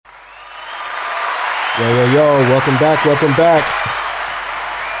Yo, welcome back.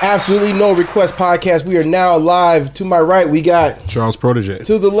 Absolutely No Request Podcast. We are now live. To my right, we got Charles Protege.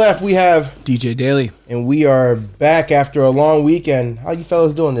 To the left, we have DJ Daly. And we are back after a long weekend. How you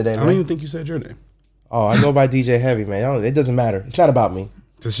fellas doing today, man? I don't even think you said your name. Oh, I go by DJ Heavy, man. It doesn't matter. It's not about me.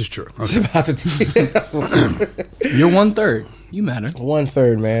 This is true. It's about the You're 1/3. You matter.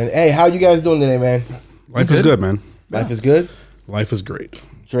 1/3, man. Hey, how you guys doing today, man? Life is good, man. Life is good? Life is great.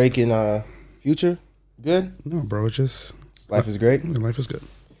 Drake and Future? Good? No, bro, it's just... Life is great? Life is good.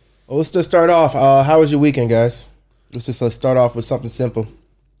 Well, let's just start off. How was your weekend, guys? Let's start off with something simple.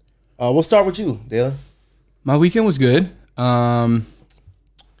 We'll start with you, Dalen. My weekend was good. What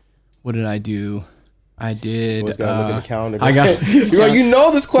did I do? I did. Always gotta look at the calendar. I got. You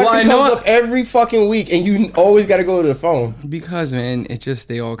know this question Well, comes up every fucking week, and you always got to go to the phone. Because, man, it just,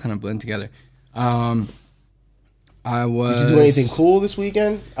 they all kind of blend together. Did you do anything cool this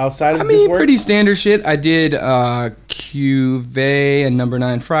weekend outside of this work? Pretty standard shit. I did Cuvée and Number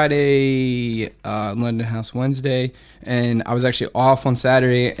 9 Friday, London House Wednesday, and I was actually off on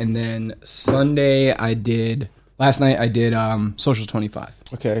Saturday, and then Sunday last night I did Social 25.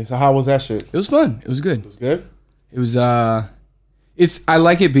 Okay, so how was that shit? It was fun. It was good. It was good? It was I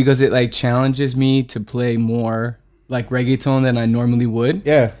like it because it like challenges me to play more like reggaeton than I normally would.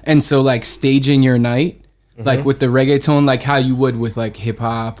 Yeah. And so like staging your night, like with the reggaeton, like how you would with like hip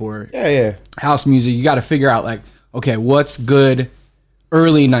hop or house music, you got to figure out like, okay, what's good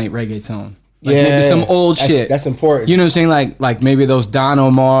early night reggaeton? Like maybe some old shit. That's important. You know what I'm saying? Like maybe those Don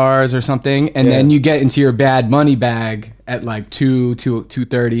Omars or something, and then you get into your Bad Money bag at like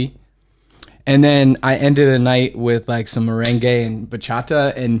 2:30. And then I ended the night with like some merengue and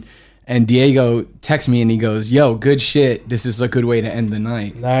bachata, and Diego texts me and he goes, "Yo, good shit. This is a good way to end the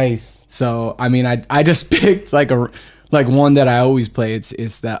night." Nice. So I mean, I just picked like one that I always play.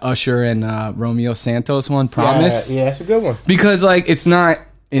 It's that Usher and Romeo Santos one, Promise. Yeah, that's a good one. Because like it's not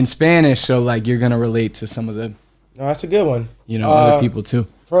in Spanish, so like you're gonna relate to some of the. No, that's a good one. Other people too.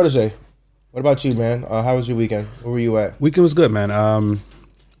 Protege, what about you, man? How was your weekend? Where were you at? Weekend was good, man.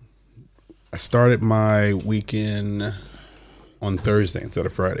 I started my weekend on Thursday instead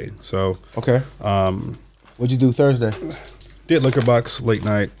of Friday. So okay. What'd you do Thursday? Did Liquor Box late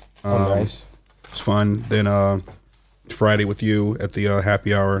night. Nice. It was fun. Then Friday with you at the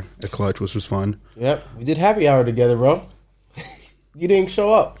happy hour at Clutch, which was fun. Yep, we did happy hour together, bro. You didn't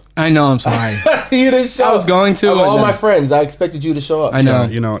show up. I know. I'm sorry. You didn't show up. I was going to. Of all my friends, I expected you to show up. I know.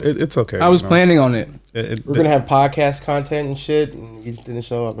 Yeah, it's okay. I was planning on it. We're gonna have podcast content and shit, and you just didn't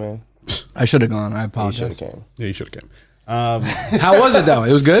show up, man. I should have gone. I You apologize. should have came. Yeah, you should have came. How was it though?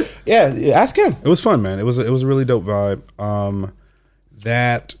 It was good. Yeah, ask him. It was fun, man. It was a really dope vibe.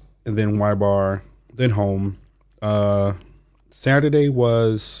 That and then Y Bar, then home. Saturday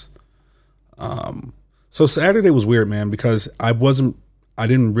was so Saturday was weird, man, because I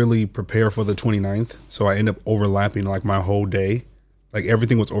didn't really prepare for the 29th, so I ended up overlapping like my whole day. Like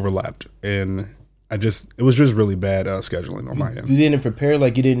everything was overlapped, and it was just really bad scheduling on my end. You didn't prepare,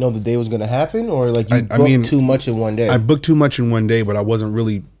 like you didn't know the day was gonna happen, or like you booked too much in one day. I booked too much in one day, but I wasn't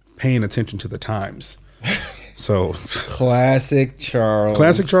really paying attention to the times. So Classic Charles.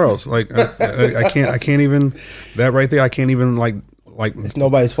 Like I can't even that right there. I can't even like it's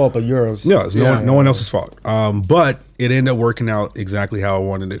nobody's fault but yours. No, it's no one else's fault. But it ended up working out exactly how I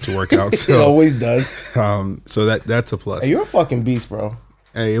wanted it to work out. So, It always does. So that's a plus. Hey, you're a fucking beast, bro.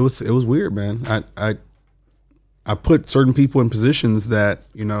 Hey, it was weird, man. I put certain people in positions that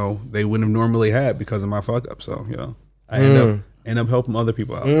they wouldn't have normally had because of my fuck up. So I end up helping other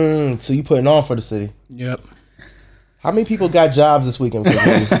people out. So you putting on for the city. Yep. How many people got jobs this weekend?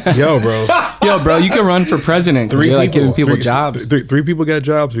 Yo, bro, you can run for president. You're like giving people jobs. Three people got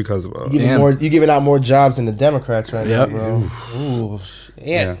jobs because of you giving out more jobs than the Democrats right now, bro. Ooh, shit.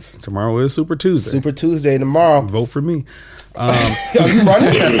 Yeah, tomorrow is Super Tuesday. Super Tuesday tomorrow. Vote for me. Are you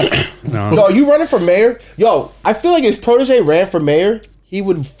running? No. Yo, are you running for mayor? Yo, I feel like if Protege ran for mayor, he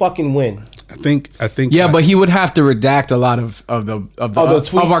would fucking win. I think. Yeah, but he would have to redact a lot of our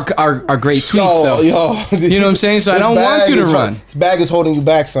great tweets, though. Yo, you know what I'm saying? So I don't want you to run. His bag is holding you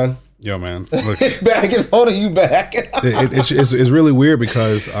back, son. Yo, man, look, His bag is holding you back. it's really weird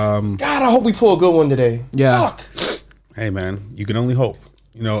because God, I hope we pull a good one today. Yeah. Fuck. Hey, man, you can only hope.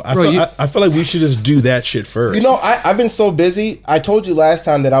 I feel like we should just do that shit first. I've been so busy. I told you last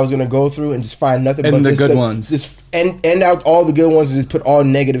time that I was going to go through and just find nothing and but the good ones. Just end out all the good ones and just put all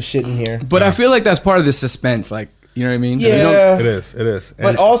negative shit in here. But I feel like that's part of the suspense. Like You know what I mean? Yeah. It is.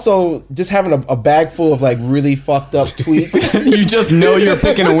 But also, just having a bag full of like really fucked up tweets. You just know you're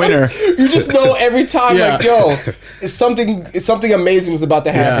picking a winner. You just know every time, like, yo, it's something amazing is about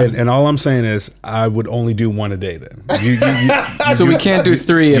to happen. And all I'm saying is, I would only do one a day then. So we can't do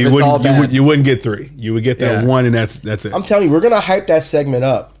 3 if it's all bad. You wouldn't get 3. You would get that one, and that's it. I'm telling you, we're gonna hype that segment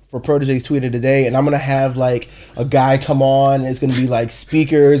up for Protege's tweeted today, and I'm gonna have like a guy come on. And it's gonna be like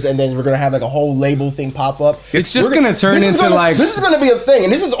speakers, and then we're gonna have like a whole label thing pop up. It's just gonna turn into like this is gonna be a thing,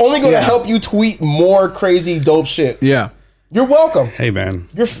 and this is only gonna help you tweet more crazy dope shit. Yeah, you're welcome. Hey man,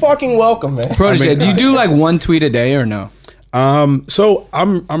 you're fucking welcome, man. Protege, do you do like 1 tweet a day or no? So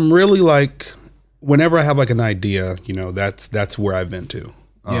I'm really like, whenever I have like an idea, you know, that's where I've been to.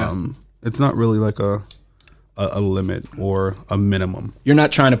 It's not really like a limit or a minimum. You're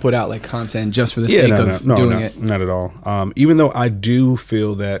not trying to put out like content just for the sake of doing it. Not at all. Even though I do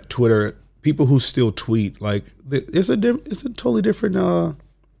feel that Twitter, people who still tweet, like it's a totally different. I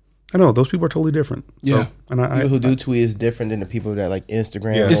don't know. Those people are totally different. Yeah, so, and people who do tweet is different than the people that like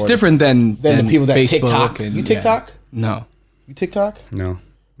Instagram. Yeah. It's different than the people that Facebook TikTok. And, you TikTok? No. You TikTok? No.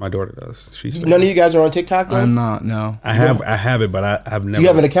 My daughter does. She's none of you guys are on TikTok though? I'm not. No. I have it, but I have never. So you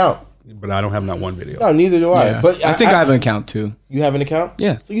have an account? But I don't have not one video. No, neither do I. Yeah. But I think I have an account too. You have an account?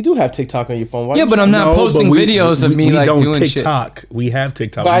 Yeah. So you do have TikTok on your phone? Why but I'm not posting videos of me we like don't doing TikTok. shit. We have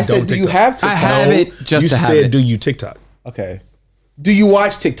TikTok. But I said, do you have TikTok? I have it just to have it. You said, do you TikTok? Okay. Do you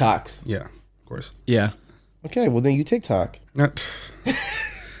watch TikToks? Yeah, of course. Yeah. Okay, well then you TikTok.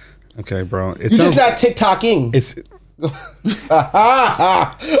 Okay, bro. You're just not TikToking. It's. So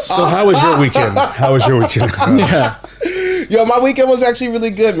how was your weekend? Yeah. Yo, my weekend was actually really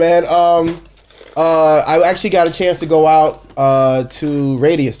good, man. I actually got a chance to go out to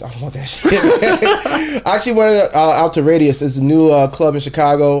Radius. I don't want that shit, man. I actually went out to Radius. It's a new club in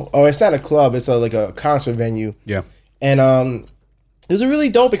Chicago. Oh, it's not a club. It's like a concert venue. Yeah. And it was a really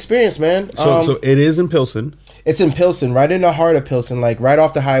dope experience, man. So it is in Pilsen. It's in Pilsen, right in the heart of Pilsen, like right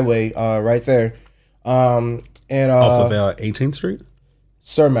off the highway, right there. And off of 18th Street?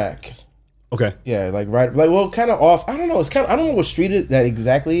 Cermak. Okay. Yeah, kind of off. I don't know. I don't know what street that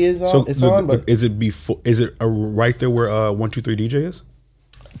exactly is. It's on, but is it before? Is it right there where 123 DJ is?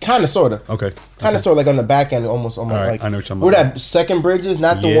 Kind of, sort of. Okay. Kind of, sort of, like on the back end, almost right, like I know what you're talking where about. that second bridge is,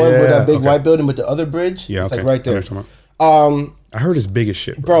 not the one where that big white building, but the other bridge. Yeah, it's okay. like right there. I know what you're talking about. I heard it's big as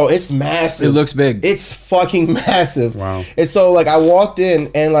shit, bro. It's massive. It looks big. It's fucking massive. Wow. And so like I walked in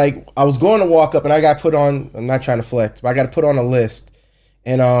and like I was going to walk up and I got put on. I'm not trying to flex, but I got to put on a list.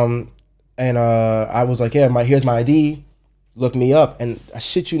 And I was like, yeah, here's my ID. Look me up. And I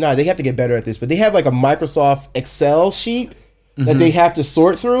shit you not, they have to get better at this. But they have like a Microsoft Excel sheet that they have to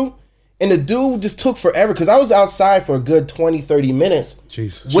sort through. And the dude just took forever because I was outside for a good 20, 30 minutes.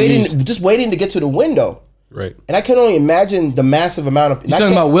 Jeez. Waiting to get to the window. Right. And I can only imagine the massive amount of... You're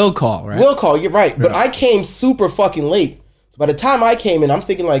talking about will call, right? Will call, you're right. Yeah. But I came super fucking late. So by the time I came in, I'm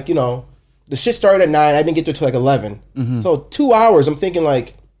thinking like, you know, the shit started at 9. I didn't get there till like 11. Mm-hmm. So 2 hours, I'm thinking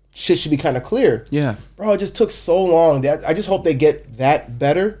like, shit should be kind of clear. Yeah. Bro, it just took so long. I just hope they get that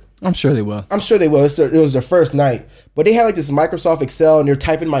better. I'm sure they will. I'm sure they will. It was their first night. But they had like this Microsoft Excel and they're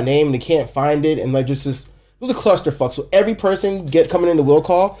typing my name and they can't find it. And like just this, it was a clusterfuck. So every person coming into will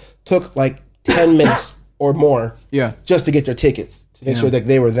call took like 10 minutes or more. Yeah. Just to get their tickets to make sure that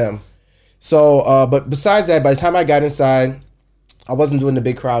they were them. So, but besides that, by the time I got inside, I wasn't doing the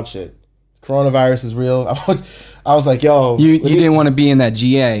big crowd shit. Coronavirus is real. I was like, yo. You didn't want to be in that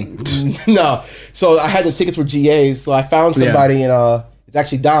GA. No. So I had the tickets for GAs. So I found somebody and it's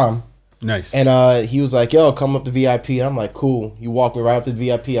actually Dom. Nice. And he was like, yo, come up to VIP. And I'm like, cool. He walked me right up to the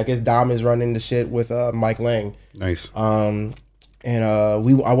VIP. I guess Dom is running the shit with Mike Lang. Nice. I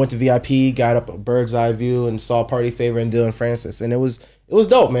went to VIP, got up a bird's eye view, and saw Party Favor and Dylan Francis, and it was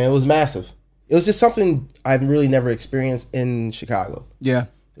dope, man. It was massive. It was just something I've really never experienced in Chicago. Yeah,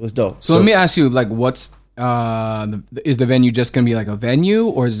 it was dope. So let me ask you, like, what's is the venue just gonna be like a venue,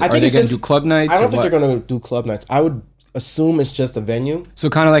 or are they gonna do club nights? I don't think they're gonna do club nights. I would assume it's just a venue. So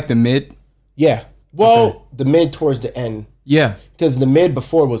kind of like the mid. Yeah. Well, the mid towards the end. Yeah. Because the mid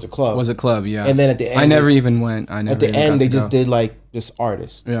before was a club. Was a club, yeah. And then at the end, I never even went. At the end, they just did like this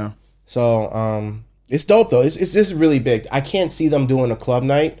artist. Yeah. So it's dope though. It's just really big. I can't see them doing a club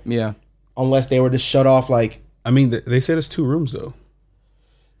night. Yeah. Unless they were to shut off like. I mean, they said it's 2 rooms though.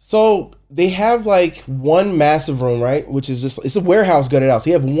 So they have like one massive room, right? Which is just, it's a warehouse gutted out. So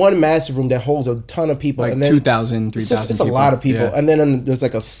you have one massive room that holds a ton of people. Like and then 2,000, 3,000 It's a lot of people. Yeah. And then there's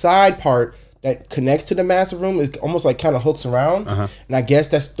like a side part that connects to the massive room. It almost like kind of hooks around. And I guess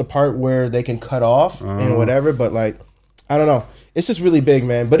that's the part where they can cut off and whatever. But like, I don't know. It's just really big,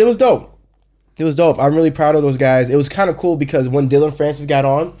 man. But it was dope. It was dope. I'm really proud of those guys. It was kind of cool because when Dylan Francis got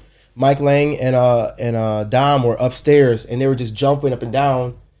on, Mike Lang and Dom were upstairs and they were just jumping up and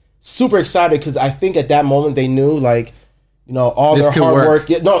down, super excited because I think at that moment they knew like, you know, all This their could hard work. work.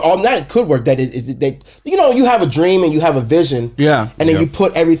 Yeah, no, all that could work. That they, you know, you have a dream and you have a vision. Yeah. And then Yeah. you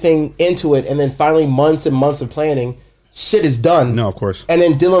put everything into it, and then finally months and months of planning, shit is done. No, of course. And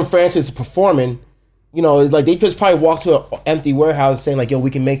then Dylan Francis is performing. You know, like they just probably walked to an empty warehouse saying like, "Yo, we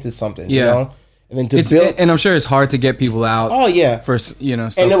can make this something." Yeah. You know, and then to It's build. and I'm sure it's hard to get people out. Oh yeah. For you know,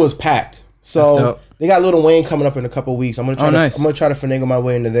 stuff. And it was packed. That's So dope. they got Lil Wayne coming up in a couple weeks. I'm gonna try. Nice. I'm gonna try to finagle my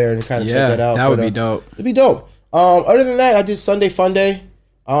way into there and kind of yeah, check that out. that would But, be dope. It'd be dope. Other than that, I did Sunday Fun Day.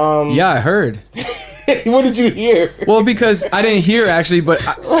 Yeah, I heard. What did you hear? Well, because I didn't hear actually, but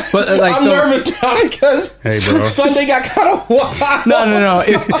like I'm so. nervous now because Hey, bro. Sunday got kind of wild. No.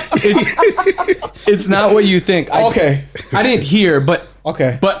 It's not what you think. Okay. I didn't hear, but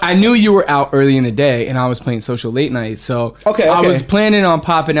Okay. But I knew you were out early in the day, and I was playing social late night, so Okay, I okay. was planning on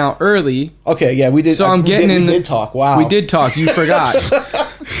popping out early. Okay. Yeah, we did. So I'm getting in. We did talk. Wow. We did talk. You forgot.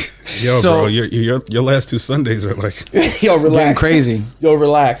 Yo, So- bro, your last 2 Sundays are like, Yo, relax. Getting crazy. Yo,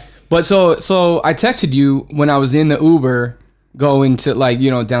 relax. But so I texted you when I was in the Uber going to like,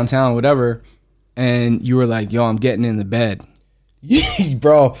 you know, downtown, whatever, and you were like, "Yo, I'm getting in the bed."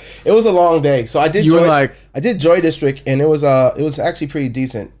 Bro, it was a long day. So I did. You were like- I did Joy District, and it was actually pretty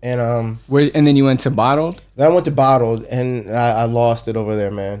decent. And And then you went to Bottled. then I went to Bottled, and I lost it over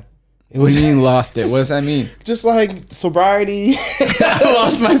there, man. It What was do you mean lost it? What does that mean? just like sobriety. I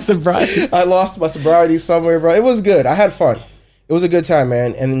lost my sobriety. I lost my sobriety somewhere, bro. It was good. I had fun. It was a good time,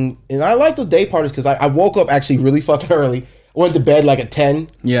 man. And I like those day parties because I woke up actually really fucking early. I went to bed like at 10.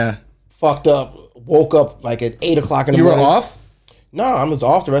 Yeah. Fucked up. Woke up like at 8 o'clock in the You were morning. off? No, I was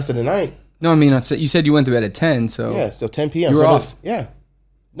off the rest of the night. No, I mean, you said you went to bed at 10, so. Yeah, so 10 p.m. You were So off? Yeah.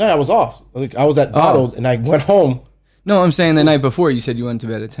 No, I was off. Like, I was at Bottled and I went home. No, I'm saying the night before you said you went to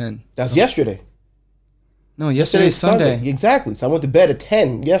bed at 10. That's yesterday. No, yesterday's Sunday. Exactly. So I went to bed at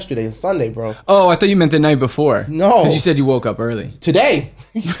 10 yesterday. It's Sunday, bro. Oh, I thought you meant the night before. No. Because you said you woke up early. Today.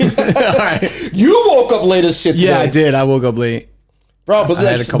 All right. You woke up late as shit today. Yeah, I did. I woke up late. Bro, but I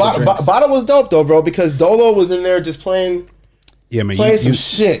had like, a couple drinks. Bottle was dope though, bro, because Dolo was in there just playing yeah, man. some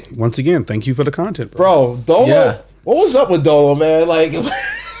shit. Once again, thank you for the content, bro. Bro, Dolo, Yeah. what was up with Dolo, man? Like,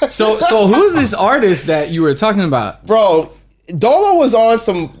 So who's this artist that you were talking about? bro, Dolo was on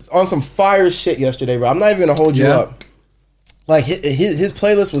some fire shit yesterday, bro. I'm not even gonna hold you Yeah. up. Like his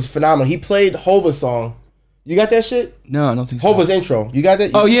playlist was phenomenal. He played Hova's song. You got that shit? No, I don't think so. Hova's intro. You got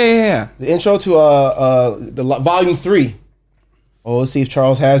that? Oh, yeah. The intro to volume 3. Oh, let's see if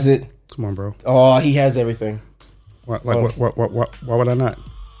Charles has it. Come on, bro. Oh, he has everything. Why would I not?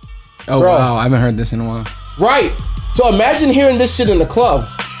 Oh, Bro. wow. I haven't heard this in a while. Right. So imagine hearing this shit in the club.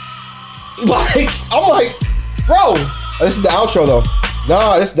 Like, I'm like, bro, this is the outro though.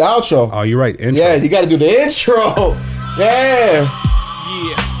 Nah, this is the outro. Oh, you're right. Intro. Yeah, you got to do the intro. Yeah.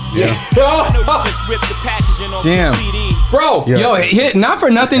 Yeah. Damn. Bro. Yeah. Yo, not for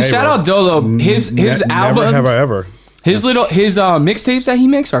nothing. Hey, Shout bro. out Dolo. His Never albums, have I ever. his mixtapes that he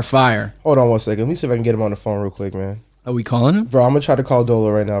makes are fire. Hold on one second. Let me see if I can get him on the phone real quick, man. Are we calling him? Bro, I'm going to try to call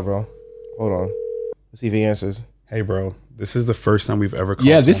Dolo right now, bro. Hold on. Let's see if he answers. Hey, bro. This is the first time we've ever called.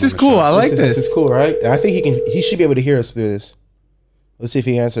 Yeah, this someone is on the cool. show. I like This this. is cool, right? And I think he should be able to hear us through this. Let's see if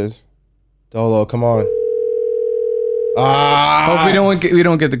he answers. Dolo, come on. Hope we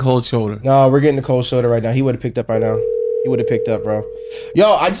don't get the cold shoulder. No, we're getting the cold shoulder right now. He would have picked up by now. He would have picked up, bro. Yo,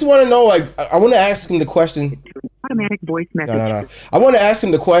 I just want to know, like, I want to ask him the question. Automatic voice message. No. I want to ask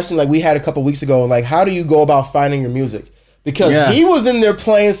him the question, like we had a couple weeks ago, like, how do you go about finding your music? Because Yeah. he was in there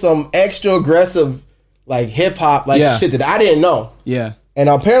playing some extra aggressive, like, hip hop, like, Yeah. shit that I didn't know. Yeah. And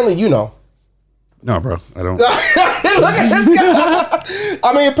apparently you know. No, bro. I don't. Look at this guy.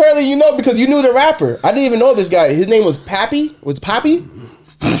 I mean, apparently you know because you knew the rapper. I didn't even know this guy. His name was Pappy. Was Pappy?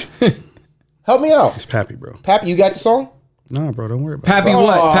 Help me out. It's Pappy, bro. Pappy, you got the song? No, bro. Don't worry about Pappy Oh.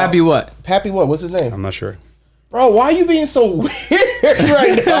 what? Pappy what? Pappy what? What's his it. name? I'm not sure. Bro, why are you being so weird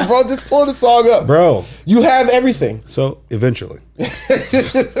right now, bro? Just pull the song up. Bro. You have everything. So eventually.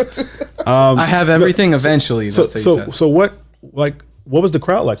 I have everything eventually. So That's what he says. so what was the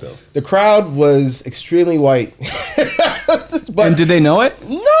crowd like though? The crowd was extremely white. But And did they know it?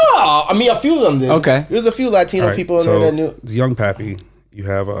 no, I mean a few of them did. Okay. There was a few Latino All right, people in so there that knew. the young Pappy. You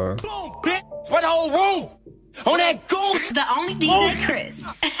have Boom, bitch, for the whole room. On that goose, The only DJ Chris.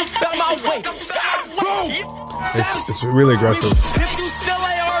 out my way. Sky, boom. it's really aggressive. If you still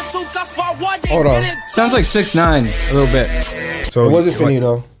AR2, cause part one, they Hold on. did it. Sounds like 6ix9ine a little bit. So It wasn't for like, you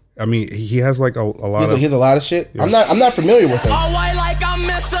though. I mean, he has like a lot He of. has a lot of shit. I'm not familiar with him. All white like I'm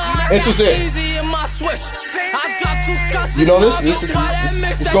missing. This was it. You know this?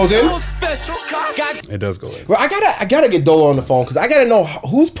 This goes in? It does go in. Bro, I gotta get Dolo on the phone because I gotta know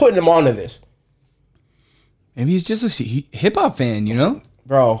who's putting him onto this. Maybe he's just a hip hop fan, you know?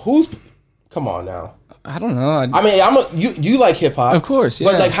 Bro, come on now. I don't know. I mean, you like hip hop. Of course, yeah.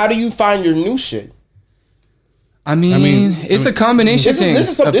 But like, how do you find your new shit? I mean, it's a combination thing.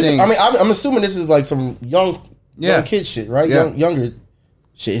 I'm assuming this is like some young kid shit, right? Yeah. Younger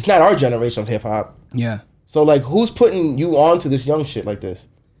shit. It's not our generation of hip hop. Yeah. So like, who's putting you on to this young shit like this?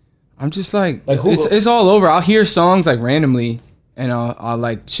 I'm just like it's all over. I'll hear songs like randomly, and I'll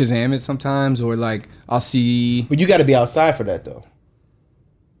like Shazam it sometimes, or like I'll see. But you got to be outside for that though.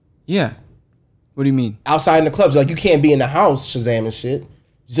 Yeah. What do you mean? Outside in the clubs, like you can't be in the house Shazam and shit.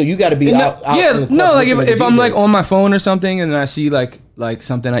 So you got to be out. Yeah, in the club no, like if I'm DJ. like on my phone or something, and I see like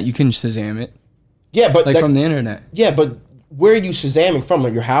something that you can Shazam it. Yeah, but like from the internet. Yeah, but where are you Shazamming from?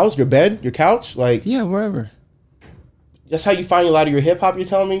 Like your house, your bed, your couch, like yeah, wherever. That's how you find a lot of your hip hop. You're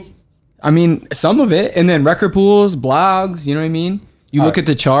telling me? I mean, some of it, and then record pools, blogs. You know what I mean? You look at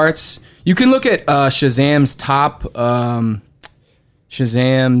the charts. You can look at Shazam's top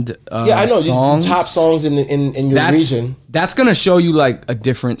Shazammed yeah, I know songs. The top songs in your region. That's gonna show you like a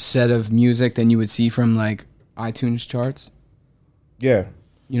different set of music than you would see from like iTunes charts. Yeah.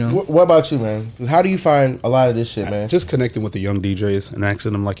 You know. What about you, man? How do you find a lot of this shit, man? Just connecting with the young DJs and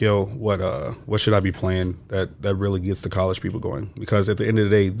asking them like, "Yo, what should I be playing that really gets the college people going?" Because at the end of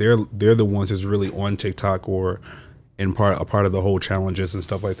the day, they're the ones that's really on TikTok or a part of the whole challenges and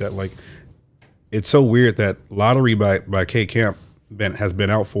stuff like that. Like, it's so weird that Lottery by K Camp has been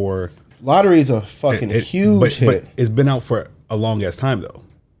out for. Lottery's a fucking huge hit. But it's been out for a long ass time though.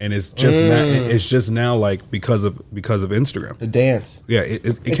 And it's just now like because of Instagram. The dance. Yeah,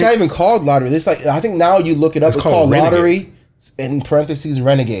 it's not even called Lottery. It's like I think now you look it up. It's called Lottery in parentheses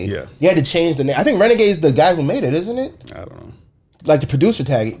Renegade. Yeah, you had to change the name. I think Renegade is the guy who made it, isn't it? I don't know. Like the producer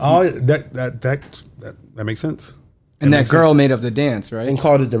tag. Oh, that makes sense. And that girl made up the dance, right? And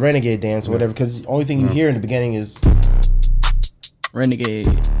called it the Renegade dance or whatever. Because the only thing you hear in the beginning is Renegade.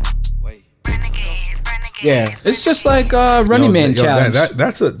 Yeah, it's just like Running Man challenge.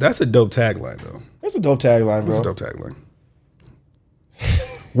 That's a dope tagline though. That's a dope tagline, bro. That's a dope tagline.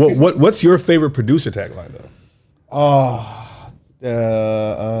 What's your favorite producer tagline though?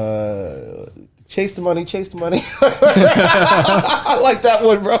 Chase the money, chase the money. I like that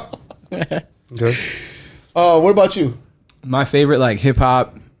one, bro. Okay. What about you? My favorite like hip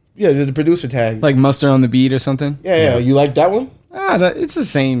hop. Yeah, the producer tag. Like Mustard on the Beat or something. Yeah. You like that one? It's the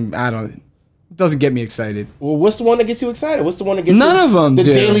same. It doesn't get me excited. Well, what's the one that gets you excited? What's the one that gets none of them? The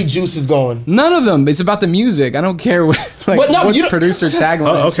daily juice is going. None of them. It's about the music. I don't care what producer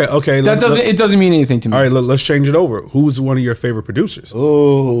tagline. Okay. It doesn't mean anything to me. All right, let's change it over. Who's one of your favorite producers?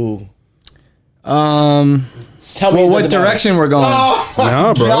 Ooh. Tell me what direction we're going. Oh,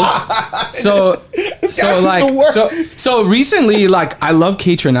 nah, bro. God. So recently, like I love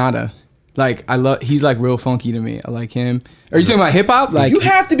Kaytranada. Like he's like real funky to me. I like him. Are you talking about hip hop? Like you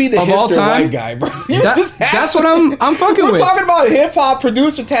have to be the of all hipster time? white guy, bro. That's what I'm fucking We're with. We're talking about hip hop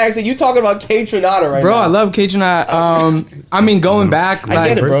producer tags, and you talking about Kaytranada right bro, now. I love Kaytranada. I mean, going back, I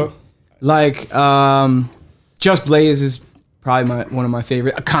get it, bro. Like Just Blaze is probably one of my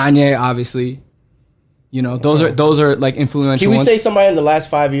favorite. Kanye, obviously. You know, those are like influential. Can we say somebody in the last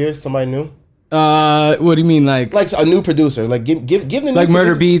 5 years? Somebody new? What do you mean, like a new producer? Like give the new like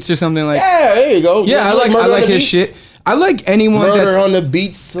Murder producer. Beats or something like. Yeah, there you go. Yeah, I like his shit. I like anyone Murder on the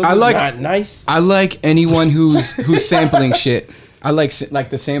Beats. So I like not nice. I like anyone who's sampling shit. I like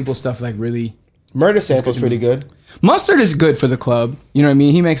the sample stuff. Like really, Murder sample's pretty good. Mustard is good for the club. You know what I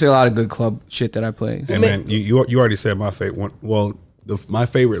mean? He makes a lot of good club shit that I play. Hey man, you already said my favorite one. Well, my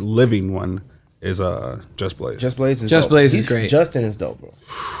favorite living one is Just Blaze. Just Blaze is Just dope. Blaze is great. Justin is dope, bro.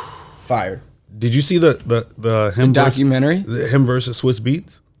 Fire. Did you see the him documentary? Him versus Swiss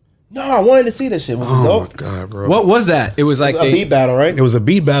Beats? No, I wanted to see that shit. Was it dope? Oh my god, bro! What was that? It was like a beat battle, right? It was a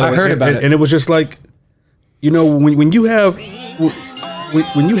beat battle. I heard about it, and it was just like, you know, when you have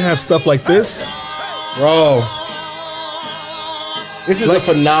stuff like this, bro. This is a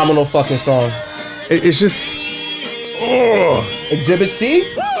phenomenal fucking song. It's just Exhibit C.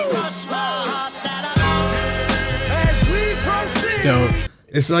 It's dope.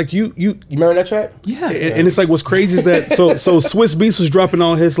 It's like you remember that track? Yeah. And it's like what's crazy is that so Swiss Beats was dropping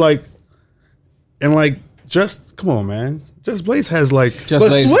all his like, and like just come on, man. Just Blaze has like,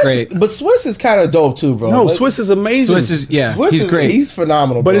 Blaze is great. But Swiss is kind of dope too, bro. No, like, Swiss is amazing. Swiss is great. He's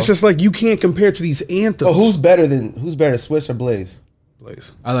phenomenal. But bro. it's just like you can't compare to these anthems. But who's better, Swiss or Blaze?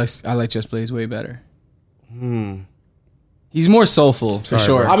 Blaze. I like Just Blaze way better. He's more soulful for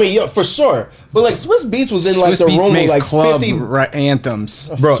sure. I mean, yeah, for sure. But like Swiss Beats was in like Swiss the Beats room with makes like club 50 anthems.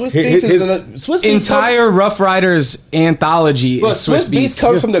 Bro, Swiss Beats is in a Swiss Beats Entire Rough Riders anthology Bro, is Swiss Beats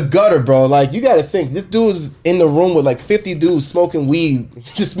comes from the gutter, bro. Like you got to think, this dude's in the room with like 50 dudes smoking weed,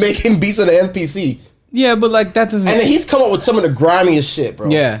 just making beats on the MPC, Yeah, but like that doesn't. and then he's come up with some of the grimiest shit, bro.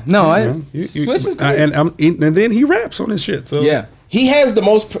 Yeah, no, Swiss is great. and then he raps on his shit. So Yeah, He has the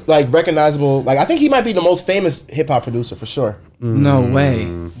most like recognizable. Like I think he might be the most famous hip hop producer for sure, no way.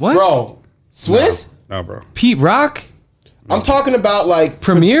 What, bro. Swiss. no, bro. Pete Rock, I'm talking about like,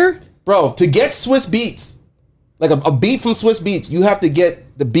 Premier. bro. To get Swiss Beats, like a beat from Swiss Beats, you have to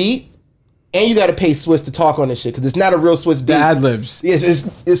get the beat, and you got to pay Swiss to talk on this shit because it's not a real Swiss Beats. ad libs. Yes,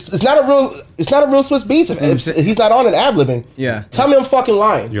 it's not a real Swiss Beats if he's not on it ad libbing. Yeah. Tell me I'm fucking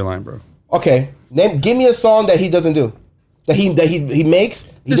lying. You're lying, bro. Okay, then give me a song that he doesn't do, that he makes.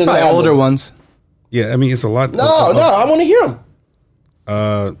 He There's doesn't probably ad-lib. older ones. Yeah, I mean it's a lot. No, I want to hear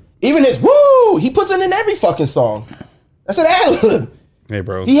him. Even his woo, he puts it in every fucking song. That's an ad lib. Hey,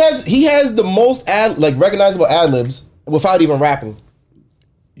 bro. He has the most recognizable ad libs without even rapping.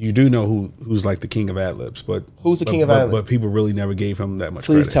 You do know who's like the king of ad libs, but Who's the king of but- ad-lib? But people really never gave him that much.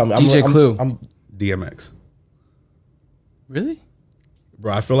 Please credit. tell me. DJ Clue. I'm DMX, Really?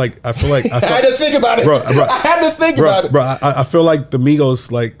 bro. I feel like I had to think about it. Bro, I had to think about it. Bro, I feel like the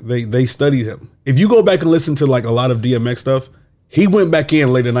Migos, like they studied him. If you go back and listen to like a lot of DMX stuff, he went back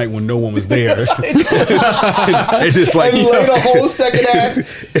in late at night when no one was there. It's just like And laid a whole second ass.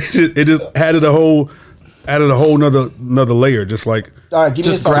 it just added a whole another layer. Just like All right, give me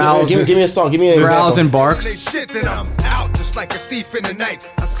a Just song. growls. Give me a song. Give me an Growls example. and barks. They shit, then I'm out just like a thief in the night.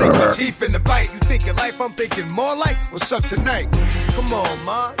 I sink my teeth in the bite. You thinking life, I'm thinking more like what's up tonight. Come on,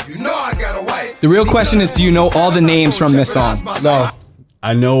 ma, you know I got a wife. The real question is, do you know all the names from this song? No,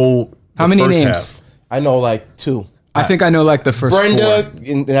 I know How the many first names? half. I know like two. I think I know like the first Brenda, four.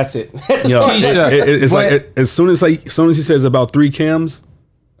 and that's it. Yo, Keisha. it's What- like as soon as he says about 3 Cams,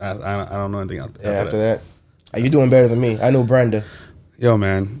 I don't know anything after After that, you're doing better than me. I know Brenda. Yo,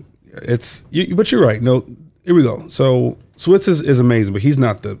 man, it's but you're right. No, here we go. So Swiss is amazing, but he's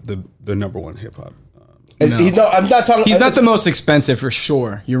not the number one hip hop. I'm not talking. He's not the most expensive for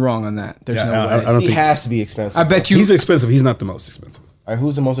sure. You're wrong on that. There's no way. I don't He think has to be expensive. I bet you. he's expensive. He's not the most expensive. All right,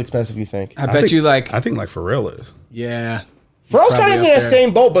 who's the most expensive you think? I bet you like. I think like Pharrell is. Yeah. Pharrell's kind probably of in up that there.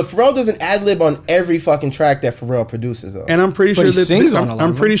 same boat, but Pharrell doesn't ad lib on every fucking track that Pharrell produces. Though. And I'm pretty But sure he that sings on a lot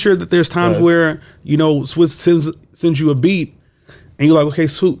I'm of pretty sure that there's times Does. where Swiss sends you a beat, and you're like, okay,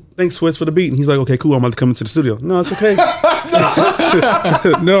 thanks Swiss for the beat, and he's like, okay, cool, I'm about to come into the studio. No, it's okay.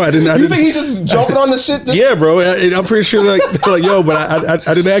 No, I didn't. You think he's just jumping on the shit? Yeah, bro. I'm pretty sure like yo, but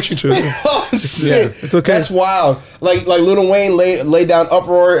I didn't ask you to. Oh shit! Yeah, it's okay. That's wild. Like Lil Wayne laid down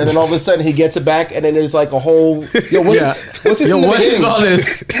Uproar, and then all of a sudden he gets it back, and then there's like a whole. Yo, what's this? Yo, in the what is beginning? all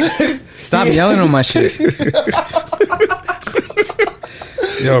this? Stop yelling on my shit.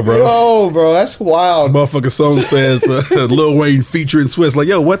 Yo, bro. Oh, bro, that's wild. Motherfucker song says Lil Wayne featuring Swiss. Like,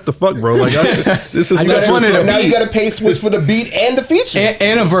 yo, what the fuck, bro? Like, this is I not just your wanted song. a Now you beat. got to pay Swiss for the beat and the feature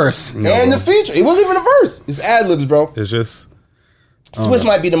And a verse. and the feature. It wasn't even a verse. It's ad libs, bro. It's just Swiss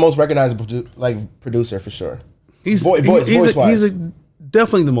might be the most recognizable producer for sure. he's voice-wise.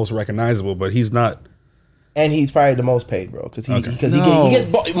 definitely the most recognizable, but he's not. And he's probably the most paid, bro, because he No. gets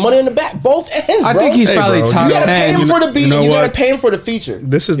money in the back, both ends, I bro. think he's Hey, probably bro, top You gotta pay 10. him for the beat. You know and you gotta what? pay him for the feature.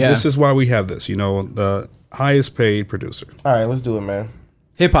 This Yeah. is why we have this. The highest paid producer. All right, let's do it, man.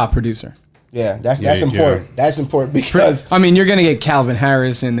 Hip hop producer. Yeah, that's Yeah, important. yeah. That's important because I mean, you're gonna get Calvin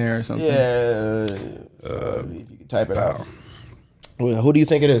Harris in there or something. yeah, you can type it out. Who do you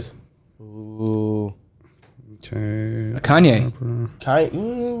think it is? Ooh, Okay. Kanye.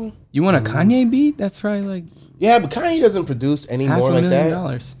 Kanye. You want a Kanye beat? That's right, like Yeah, but Kanye doesn't produce anymore like that.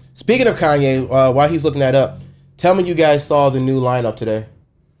 $500,000. Speaking of Kanye, while he's looking that up, tell me you guys saw the new lineup today.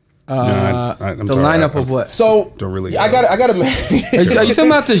 I'm The sorry, lineup I- of what? So Don't really- I got a Are you talking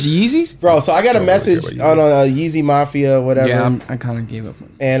about the Yeezys? bro. So I got a message care about on Yeezy Mafia, whatever. Yeah, I kind of gave up.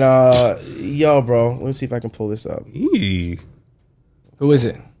 And yo, bro, let me see if I can pull this up. Eee. Who is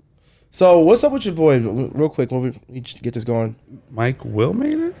it? So what's up with your boy, real quick? When we get this going. Mike Will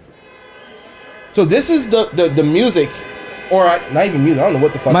made it. So this is the music, or not even music. I don't know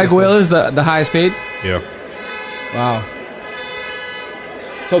what the fuck. Mike this Will is. is the highest paid. Yeah. Wow.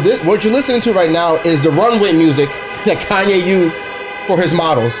 So what you're listening to right now is the runway music that Kanye used for his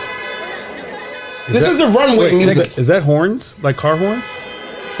models. This is the runway music. Is that horns? Like car horns?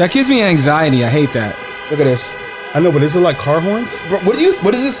 That gives me anxiety. I hate that. Look at this. I know, but is it like car horns? Bro, what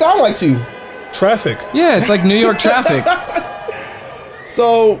does it sound like to you? Traffic. Yeah, it's like New York traffic.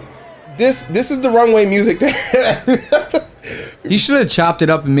 So this is the runway music that He should have chopped it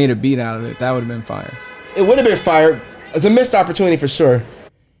up and made a beat out of it. That would have been fire. It would have been fire. It's a missed opportunity for sure.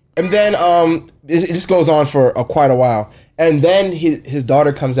 And then it just goes on for quite a while. And then his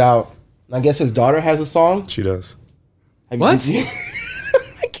daughter comes out. I guess his daughter has a song. She does. What? I Are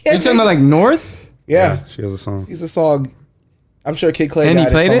can't. you talking about like North? Yeah, She has a song. he's a song. I'm sure Kid Clay And he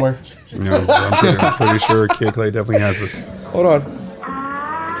got played it it? somewhere. I'm pretty sure Kid Clay definitely has this. Hold on.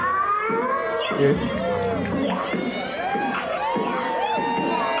 Here.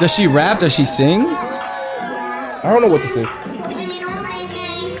 Does she rap? Does she sing? I don't know what this is.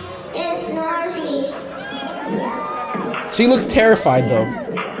 She looks terrified though.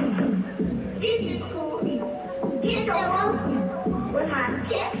 This is cool. Here's the one with my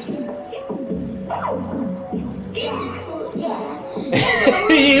chips. This is cool. Yeah.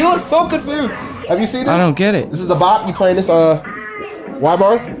 He looks so confused. Have you seen this? I don't get it. This is a bop. You playing this?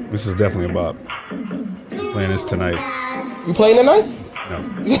 Y-Bar? This is definitely a bop. Playing this tonight. You playing tonight? No.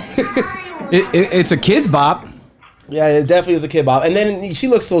 It's a kid's bop. Yeah, it definitely is a kid bop. And then she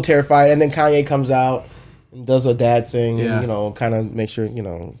looks so terrified. And then Kanye comes out and does her dad thing. Yeah. And, kind of make sure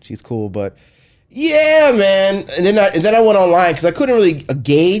she's cool. But yeah, man. And then I went online because I couldn't really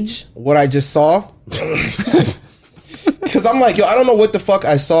gauge what I just saw. Because I'm like, I don't know what the fuck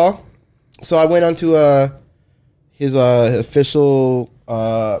I saw. So I went onto his official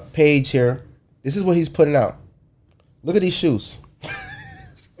page here. This is what he's putting out. Look at these shoes.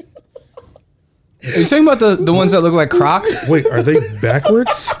 Are you talking about the ones that look like Crocs? Wait, are they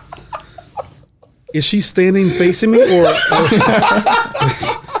backwards? Is she standing facing me or?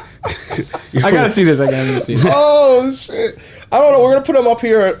 I gotta see this. I gotta see this. Oh shit! I don't know. We're gonna put them up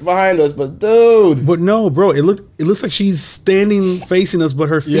here behind us, but dude, But no, bro. It looks like she's standing facing us, but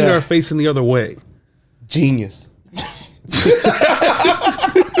her feet Yeah. are facing the other way. genius.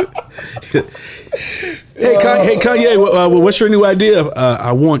 Hey Kanye, what's your new idea?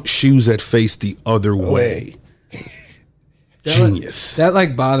 I want shoes that face the other way. Genius. That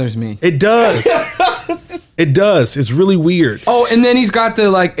like bothers me. It does. It does. It's really weird. Oh, and then he's got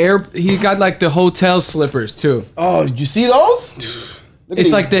the hotel slippers too. Oh, you see those? Look at It's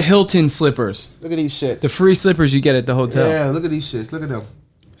these. like the Hilton slippers, Look at these shits. the free slippers you get at the hotel. Yeah, look at these shits. Look at them.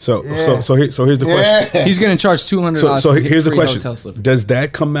 So Yeah. here's the question. Yeah. He's gonna charge $200. So here's the free question. Hotel slippers. Does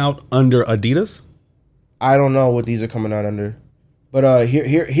that come out under Adidas? I don't know what these are coming out under, but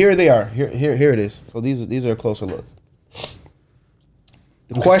here they are. Here it is. So these are a closer look.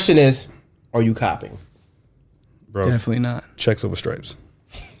 The question is, are you copying? Bro, Definitely not. checks over stripes.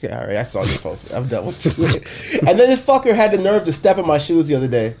 Yeah, all right. I saw this post. I'm done with you. And then this fucker had the nerve to step in my shoes the other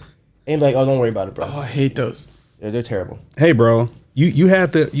day, and like, oh, don't worry about it, bro. Oh, I hate those. They're terrible. Hey, bro, you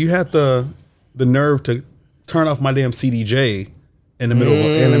had the nerve to turn off my damn CDJ in the middle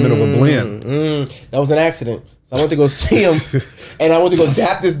of a blend. That was an accident. So I went to go see him, and I went to go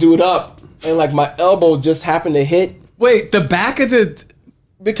dap this dude up, and like my elbow just happened to hit Wait, the back of the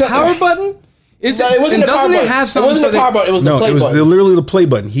because power button? Is No, it? it wasn't And the power doesn't button. it have It something? wasn't the power button. It was the No, play it was button. literally the play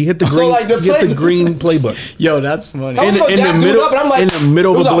button. He hit the So, green. like, the he hit play- the green play button. Yo, that's funny. I was gonna in the dap dude middle- up, and I'm like, in the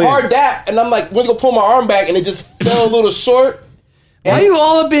middle it of was a a blend. hard dap, and I'm like, went to go pull my arm back, and it just fell a little short. Why are you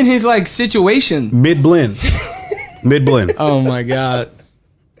all up in his like situation? Mid blend. Oh my god.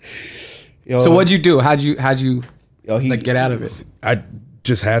 Yo, So what'd you do? How'd you Yo, he like get out of it? I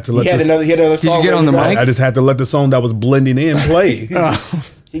just had to let. He had another. He had another. Did you song get on the ready to mic? go. I just had to let the song that was blending in play.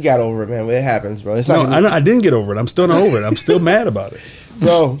 He got over it, man. It happens, bro. It's No, not, I didn't get over it. I'm still not over it. I'm still mad about it.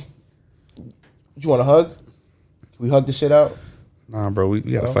 bro. You want a hug? Can we hug this shit out? Nah, bro, we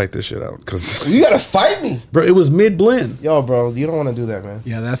gotta fight this shit out because, You gotta fight me, bro, it was mid blend. yo, bro. You don't want to do that, man.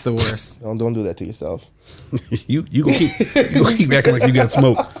 Yeah, that's the worst. Don't do that to yourself. you gonna keep acting like you got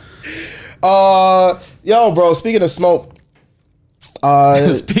smoke. Yo, bro. Speaking of smoke,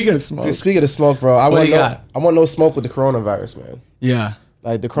 Speaking of smoke. speaking of smoke, bro. I What want do you no. got? I want no smoke with the coronavirus, man. Yeah.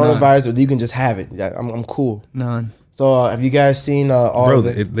 Like the coronavirus, you can just have it. Yeah, I'm cool. None. So have you guys seen all Bro, of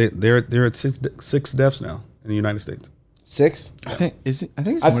the they're at six deaths now in the United States. 6? I think it's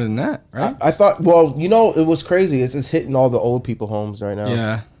more than that, right? I thought. Well, it was crazy. It's hitting all the old people homes right now.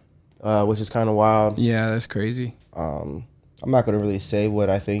 yeah. Which is kind of wild. Yeah, that's crazy. I'm not gonna really say what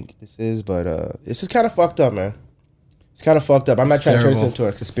I think this is, but it's just kind of fucked up, man. It's kind of fucked up. I'm not It's trying to turn this terrible.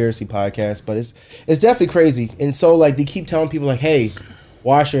 into a conspiracy podcast, but it's definitely crazy. And so like they keep telling people like, hey,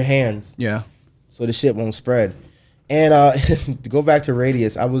 wash your hands Yeah. so the shit won't spread. And to go back to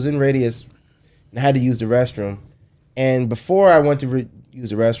Radius, I was in Radius and I had to use the restroom. And before I went to use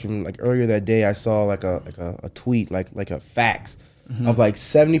the restroom, like earlier that day, I saw like a tweet, like a fax of like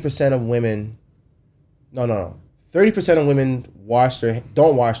 70% of women. No. 30% of women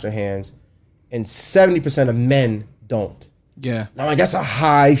don't wash their hands, and 70% of men don't. Yeah. I'm like, that's a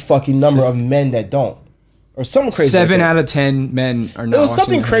high fucking number of men that don't. Or something crazy. 7 like that. out of 10 men are not. It was washing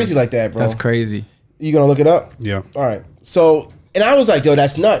something their crazy hands. like that, bro. That's crazy. You gonna look it up? Yeah. All right. So, and I was like, yo,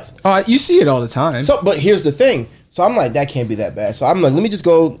 that's nuts. Oh, you see it all the time. So, but here's the thing. So I'm like, that can't be that bad. So I'm like, let me just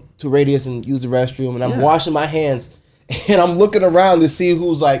go to Radius and use the restroom. And I'm washing my hands. And I'm looking around to see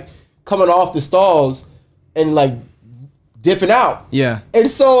who's like coming off the stalls and like dipping out. Yeah. And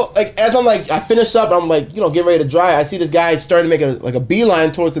so, like, as I'm like, I finish up, I'm like, getting ready to dry. I see this guy starting to make a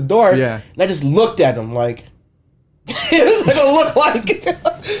beeline towards the door. Yeah. And I just looked at him like, it's like a look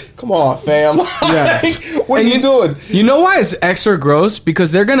like, come on, fam. Yeah. Like, what are you doing? You know why it's extra gross?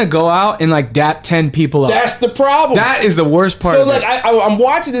 Because they're gonna go out and like dap 10 people up. That's the problem. That is the worst part. So of like, it. I'm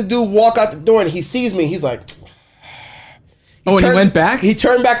watching this dude walk out the door, and he sees me. He's like, and he went back. He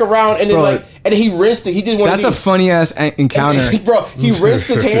turned back around, and then and he rinced it. He did one. That's a funny ass encounter, bro. He rinsed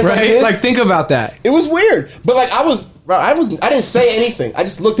his hands like right? this. Like think about that. It was weird, but like I didn't say anything. I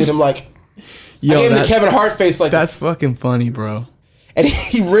just looked at him like. Yo, I gave him the Kevin Hart face like that's fucking funny, bro. And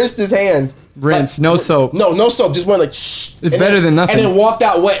he rinsed his hands. Rinse, like, no soap. No soap. Just went like shh. It's better than nothing. And then walked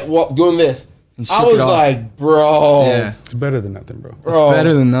out wet, doing this. And I shook it was off. like, bro. Yeah, It's better than nothing, bro. Bro.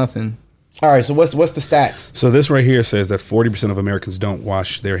 better than nothing. All right. So what's the stats? So this right here says that 40% of Americans don't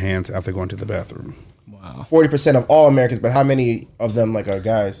wash their hands after going to the bathroom. Wow. 40% of all Americans, but how many of them like are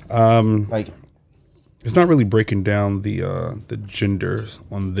guys? Like It's not really breaking down the genders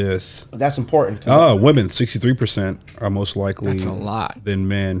on this. that's important. 'Cause Women 63% are most likely That's a lot. than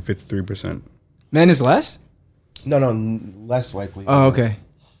men 53%. Men is less. no, less likely. Oh, okay.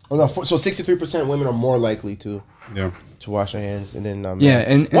 Oh, no, so 63% women are more likely to Yeah. wash their hands, and then Yeah,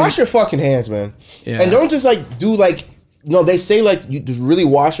 and wash your fucking hands, man. Yeah. And don't just like do like they say like you to really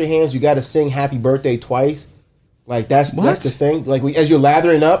wash your hands, you got to sing "Happy Birthday" twice. Like that's What? the thing. Like as you're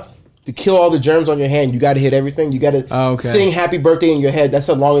lathering up to kill all the germs on your hand, you got to hit everything. You got to okay. sing "Happy Birthday" in your head. That's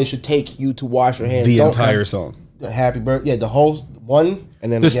how long it should take you to wash your hands. The Don't- entire song. Happy Birthday. Yeah, the whole one,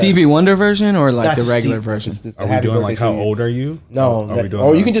 and then The Stevie Wonder version or like Not the regular Steve- version? just the Are we Happy doing Birthday like to how you. old are you? No, Are we doing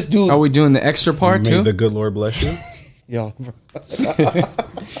or you can just do. Are we doing the extra part May too? the good Lord bless you. Yo,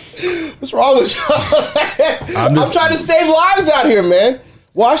 what's wrong with you? I'm trying to save lives out here, man.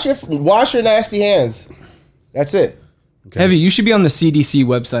 Wash your nasty hands. That's it. Heavy, you should be on the CDC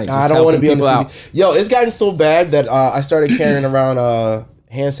website. I just don't want to helping be on the people CD. Yo, it's gotten so bad that I started carrying around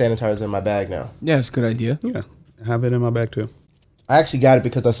hand sanitizer in my bag now. Yeah, it's a good idea. Yeah. I have it in my bag too. I actually got it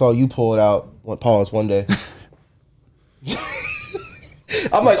because I saw you pull it out. One day.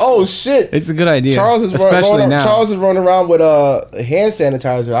 I'm like, oh shit! It's a good idea. Charles is especially now. Charles is running around with hand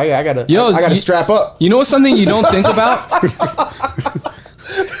sanitizer. I gotta strap up. You know what's something you don't think about?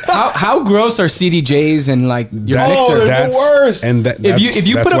 how gross are CDJs and like your That- mixer? they're the worst. And that, If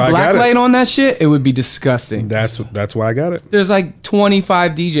you that's put a why I black got it. light on that shit, it would be disgusting. That's why I got it. There's like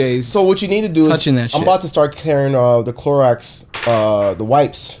 25 DJs. So what you need to do Touching is that I'm shit. about to start carrying the Clorox, the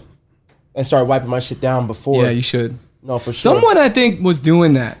wipes, and start wiping my shit down before. yeah, you should. No, for sure. Someone I think was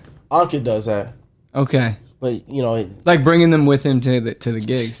doing that. Ankit does that, Okay, but like bringing them with him to the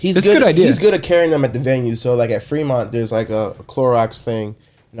gigs. he's It's good. a good idea. He's good at carrying them at the venue. So like at Fremont, there's like a Clorox thing,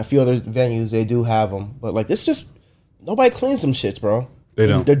 and a few other venues they do have them. But like it's just nobody cleans them shits, bro. They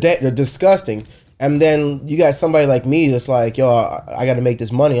don't. They're disgusting. And then you got somebody like me that's like, yo, I got to make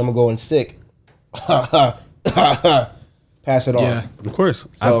this money. I'm gonna go in sick. Pass it on. Yeah. Of course.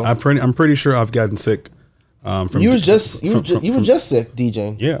 So- I'm pretty sure I've gotten sick. From You were just sick,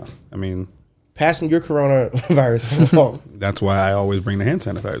 DJing. Yeah. I mean, Passing your coronavirus along. that's why I always bring the hand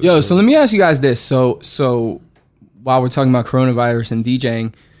sanitizer. Yo, so let me ask you guys this. So while we're talking about coronavirus and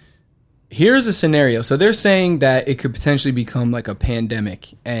DJing, here's a scenario. So they're saying that it could potentially become like a pandemic.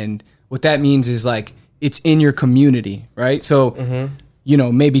 And what that means is like it's in your community, right? So,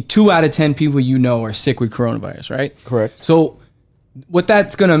 maybe 2 out of 10 people are sick with coronavirus, right? Correct. So what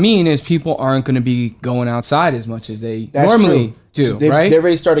that's going to mean is people aren't going to be going outside as much as they That's normally true. do, right? They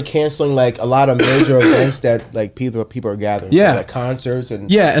already started canceling like a lot of major events that like people are gathering. Yeah. like concerts and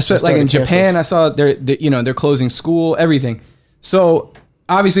Yeah, especially like in started Japan, canceling. I saw they're closing school, everything. So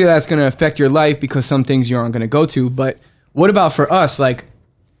obviously that's going to affect your life because some things you aren't going to go to. But what about for us? Like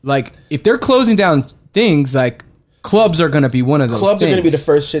if they're closing down things, like clubs are going to be one of those. Clubs are going to be the things.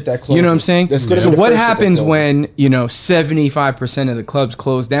 first shit that closes. You know what I'm saying? That's gonna So be the what first shit that happens closes. when 75% of the clubs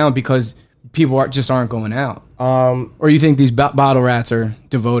close down because people aren't going out? Or you think these bottle rats are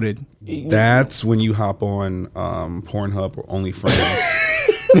devoted? That's when you hop on Pornhub or OnlyFans.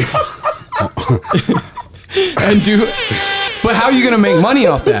 And but how are you going to make money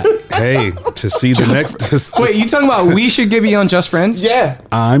off that? Hey, to see the next. Wait, you talking about we should get on Just Friends? Yeah,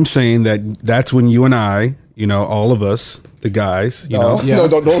 I'm saying that's when you and I, all of us, the guys, you No, know. Yeah. no,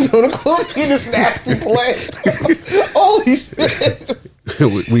 don't include me in this nasty play. Holy shit!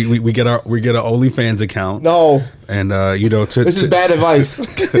 we get our OnlyFans account. No, And you know, this is bad advice.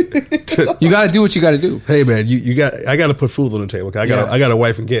 You got to do what you got to do. Hey man, I got to put food on the table. I got a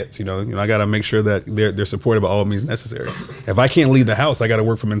wife and kids. You know, I got to make sure that they're supported by all means necessary. If I can't leave the house, I got to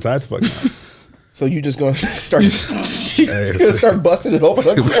work from inside the fucking house. So you just gonna start? You're gonna start busting it open?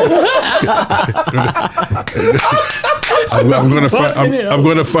 I'm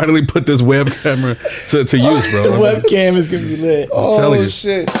going to finally put this web camera to use, bro. Webcam is gonna be lit. telling Oh you.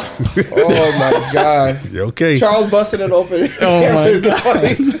 shit! Oh my god! You're okay. Charles busting it open. Oh my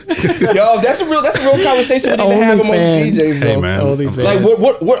Yo, that's a real conversation we need to have amongst OnlyFans. DJs, bro. Hey man, OnlyFans. Like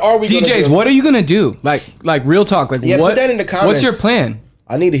what are we gonna DJs, do? what are you gonna do? Like real talk. Like Yeah, what? put that in the comments. What's your plan?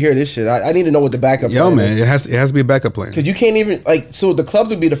 I need to hear this shit. I need to know what the backup yo plan man, is. it has to be a backup plan. Because you can't even so the clubs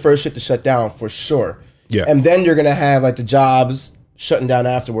would be the first shit to shut down for sure. Yeah. And then you're gonna have like the jobs shutting down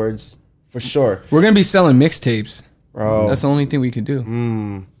afterwards for sure. We're gonna be selling mixtapes. Bro. That's the only thing we can do.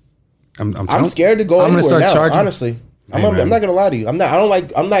 I'm scared to go I'm gonna anywhere start now, charging. honestly. I'm man. not gonna lie to you. I'm not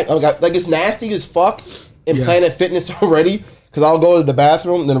like it's nasty as fuck in Yeah. Planet Fitness already. Cause I'll go to the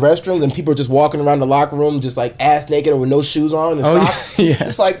bathroom, then the restroom, and people are just walking around the locker room, just like ass naked or with no shoes on and Oh, yeah. socks. Yeah.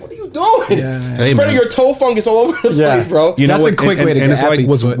 It's like, what are you doing? Yeah. Hey, Spreading man. your toe fungus all over the Yeah. place, bro. You know That's a what? quick and, way to and get it's like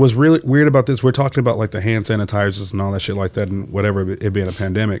athlete's foot. what's really weird about this. We're talking about like the hand sanitizers and all that shit like that, and whatever it being a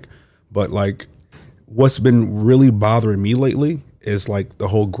pandemic. But like, what's been really bothering me lately is like the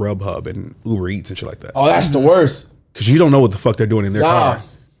whole Grubhub and Uber Eats and shit like that. Oh, that's the worst. Because you don't know what the fuck they're doing in their Nah. car.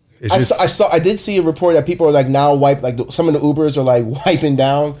 It's I did see a report that people are like now some of the Ubers are like wiping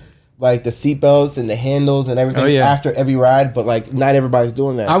down like the seatbelts and the handles and everything Oh, yeah. after every ride, but like not everybody's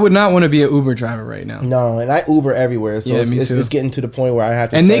doing that. I would not want to be an Uber driver right now. No, and I Uber everywhere, so Yeah, it's, me it's, too. it's getting to the point where I have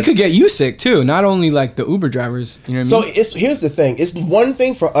to. And they spend- could get you sick too. Not only like the Uber drivers. You know what I mean? So here's the thing: it's one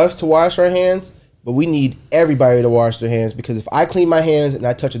thing for us to wash our hands, but we need everybody to wash their hands because if I clean my hands and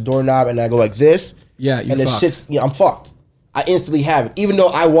I touch a doorknob and I go like this, Yeah, you're and the fucked. shit's I'm fucked. I instantly have it, even though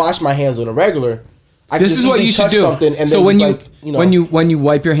I wash my hands on a regular. I This just is what easily you should touch do. something and So then when just you, like, when you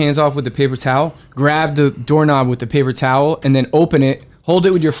wipe your hands off with the paper towel, grab the doorknob with the paper towel and then open it, hold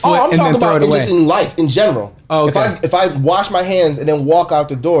it with your foot, Oh, I'm and talking then throw about it away. just in life in general. Oh, okay. If I wash my hands and then walk out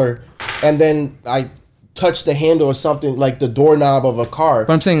the door, and then I touch the handle or something like the doorknob of a car.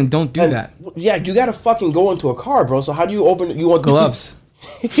 But I'm saying don't do and- that. Yeah, you gotta fucking go into a car, bro. So how do you open it? You want Gloves.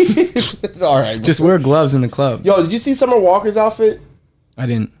 It's all right. Bro. Just wear gloves in the club. Yo, did you see Summer Walker's outfit? I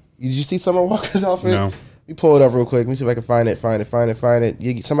didn't. Did you see Summer Walker's outfit? No. Let me pull it up real quick. Let me see if I can find it.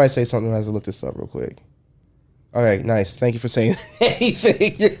 Somebody say something. I have to look this up real quick. All right, nice. Thank you for saying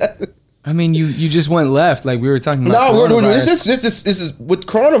anything. I mean, you just went left like we were talking about. No, we're doing coronavirus. this is with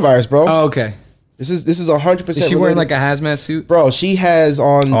coronavirus, bro. Oh, okay. This is 100%. Is she wearing like a hazmat suit? Bro, she has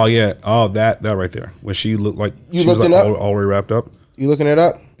on. oh yeah, oh that right there when she looked like You she was looked like it up? already wrapped up. You looking it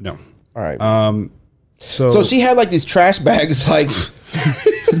up? No, All right. so So she had like these trash bags, like,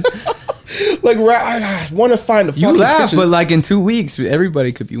 I want to find the You fucking laugh, picture. but like in 2 weeks,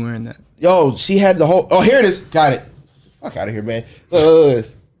 everybody could be wearing that. Yo, she had the whole. Oh, here it is. Got it. Fuck out of here, man. Look at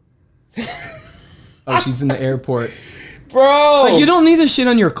this. Oh, she's in the airport. Bro. Like, you don't need this shit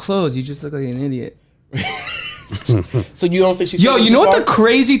on your clothes. You just look like an idiot. So you don't think she's. Yo, taking you know too what the far?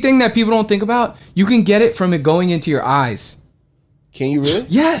 crazy thing that people don't think about? You can get it from it going into your eyes. Can you really?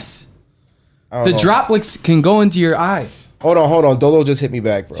 Yes. I don't The know. droplets can go into your eyes. Hold on. Dolo just hit me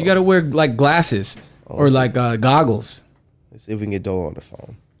back, bro. So you got to wear like glasses or like goggles. Let's see if we can get Dolo on the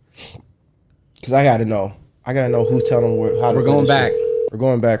phone. Cause I gotta know. I gotta know who's telling him how to. We're do going this back. shit. We're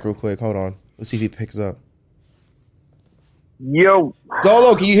going back real quick. Hold on. Let's see if he picks up. Yo,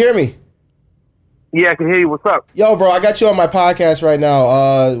 Dolo, can you hear me? yeah, I can hear you. What's up? Yo, bro, I got you on my podcast right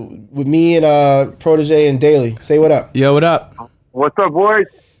now. With me and Protege and Daily. Say what up. Yo, what up? What's up, boys?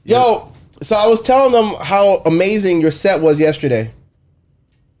 Yo, so I was telling them how amazing your set was yesterday.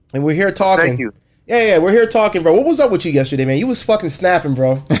 And we're here talking. Thank you. Yeah, we're here talking, bro. What was up with you yesterday, man? You was fucking snapping,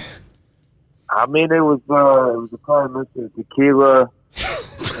 bro. I mean, it was a comment to tequila,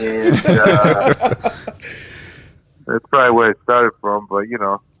 and that's probably where it started from. But you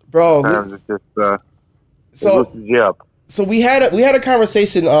know, Bro, sometimes it's just it so loosens you up. so we had a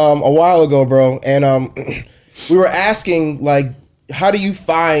conversation a while ago, bro, and we were asking like, how do you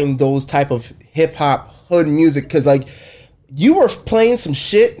find those type of hip hop hood music? Because like you were playing some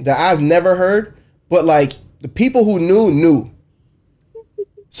shit that I've never heard, but like the people who knew.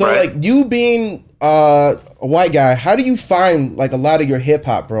 So Right. like you being a white guy, how do you find like a lot of your hip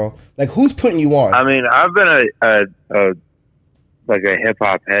hop, bro? Like who's putting you on? I mean, I've been a hip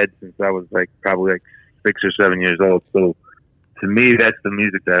hop head since I was like probably like 6 or 7 years old. So to me, that's the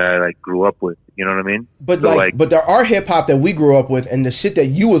music that I like grew up with. You know what I mean? But So, but there are hip hop that we grew up with, and the shit that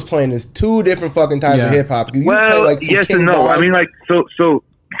you was playing is two different fucking types of hip hop. Well, yes and no. I mean, like, so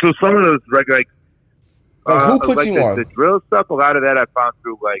some of those like who puts like you the, on? the drill stuff? A lot of that I found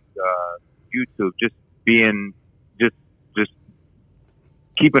through like YouTube, just being just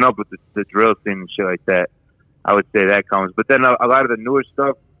keeping up with the drill scene and shit like that. I would say that comes, but then a lot of the newer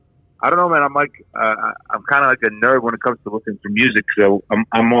stuff. I don't know, man. I'm like, I'm kind of like a nerd when it comes to listening to music. So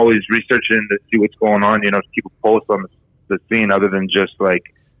I'm always researching to see what's going on, to keep a pulse on the scene other than just like,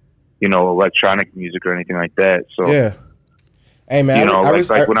 electronic music or anything like that. So, yeah. Hey, man.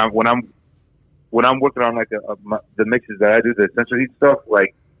 When I'm working on like the mixes that I do, the Essential Heat stuff,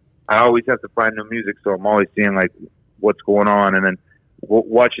 like I always have to find new music. So I'm always seeing like what's going on and then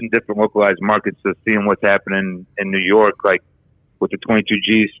watching different localized markets. So seeing what's happening in New York, like, with the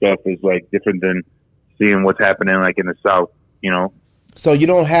 22G stuff is like different than seeing what's happening like in the South, So you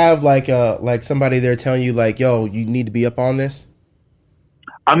don't have like somebody there telling you like, yo, you need to be up on this?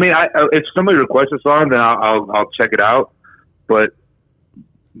 I mean, if somebody requests a song, then I'll check it out, but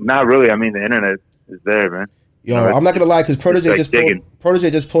not really. I mean, the internet is there, man. Yo, I'm not gonna lie, because Protege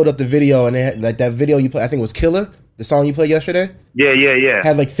just pulled up the video, and they had, like that video you played, I think it was Killer, the song you played yesterday. Yeah.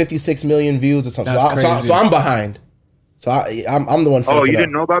 Had like 56 million views or something. That's So I'm behind. So I'm the one. Oh, you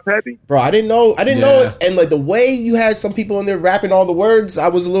didn't know about Pappy? Bro, I didn't know it. And like the way you had some people in there rapping all the words, I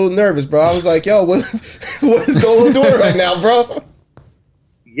was a little nervous, bro. I was like, yo, what is Dolo doing right now, bro?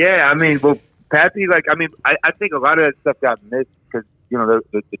 Yeah, I mean, well, Pappy, like, I mean, I think a lot of that stuff got missed because,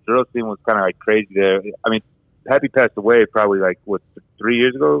 the drill scene was kind of like crazy there. I mean, Pappy passed away probably like, 3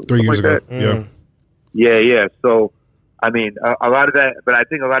 years ago? 3 years ago, Mm. Yeah. So, I mean, a lot of that, but I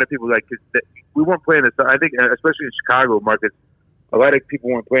think a lot of people, like, 'cause we weren't playing this. I think, especially in Chicago markets, a lot of people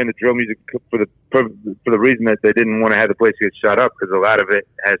weren't playing the drill music for the reason that they didn't want to have the place get shut up, because a lot of it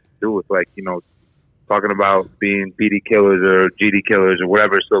has to do with like talking about being BD killers or GD killers or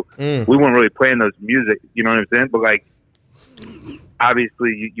whatever. So we weren't really playing those music. You know what I'm saying? But like,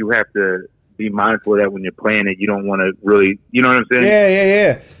 obviously, you have to be mindful of that when you're playing it. You don't want to really, you know what I'm saying?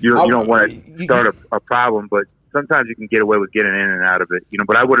 Yeah. You don't want to start a problem, but sometimes you can get away with getting in and out of it.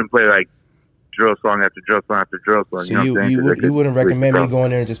 But I wouldn't play like drill song after drill song after drill song. So you wouldn't recommend me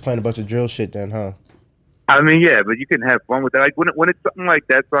going there and just playing a bunch of drill shit then, huh? I mean, yeah, but you can have fun with that. Like when it's something like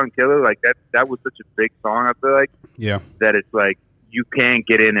that song Killer, like that was such a big song, I feel like. Yeah. That it's like you can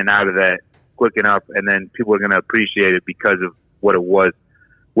get in and out of that quick enough, and then people are going to appreciate it because of what it was.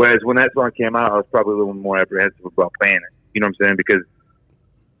 Whereas when that song came out, I was probably a little more apprehensive about playing it. You know what I'm saying? Because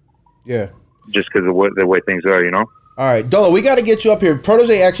just because of the way things are, All right, Dolo, we got to get you up here.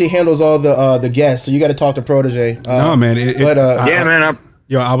 Protege actually handles all the guests, so you got to talk to Protege. No, man. Man.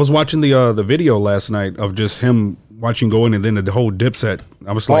 I was watching the video last night of just him watching going, and then the whole Dipset.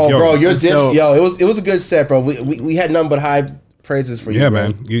 I was like, bro, your Dips, it was a good set, bro. We had nothing but high praises for you. Yeah, bro.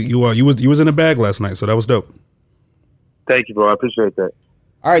 man. You was in the bag last night, so that was dope. Thank you, bro. I appreciate that.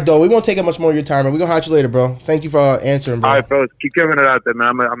 All right, Dolo, we won't take up much more of your time, but we're gonna hot you later, bro. Thank you for answering, bro. All right, fellas, keep giving it out there, man.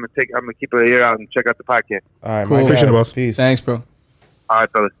 I'm gonna keep an ear out and check out the podcast. All right, Cool. my Appreciate guy. it, boss. Peace. Thanks, bro. All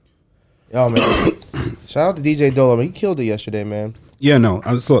right, fellas. Yo, man. Shout out to DJ Dolo, man. He killed it yesterday, man. Yeah, no.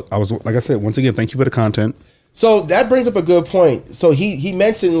 I was like I said, once again, thank you for the content. So that brings up a good point. So he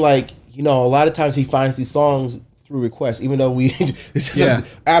mentioned like, a lot of times he finds these songs through requests, even though this is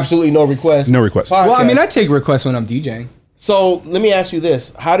absolutely no request. No request. Podcast. Well, I mean, I take requests when I'm DJing. So let me ask you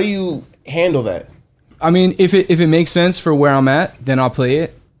this: how do you handle that? I mean, if it makes sense for where I'm at, then I'll play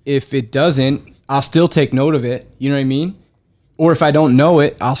it. If it doesn't, I'll still take note of it. You know what I mean? Or if I don't know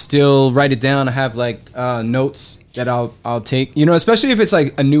it, I'll still write it down. I have like notes that I'll take. Especially if it's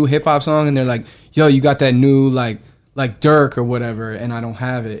like a new hip hop song and they're like, "Yo, you got that new like Dirk or whatever," and I don't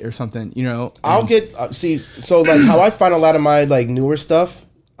have it or something. I'll get so like how I find a lot of my like newer stuff.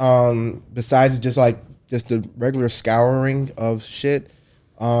 Besides just the regular scouring of shit.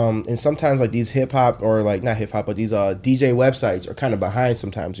 And sometimes like these hip hop or like not hip hop, but these DJ websites are kind of behind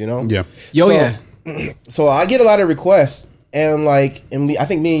sometimes, Yeah. So I get a lot of requests, and I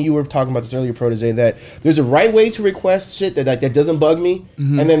think me and you were talking about this earlier, Protege, that there's a right way to request shit that doesn't bug me,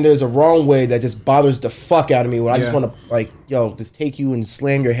 and then there's a wrong way that just bothers the fuck out of me when I just want to just take you and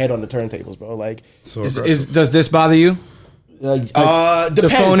slam your head on the turntables, bro. Like, So does this bother you? depends. The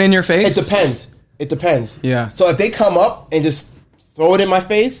phone in your face? It depends. Yeah. So if they come up and just throw it in my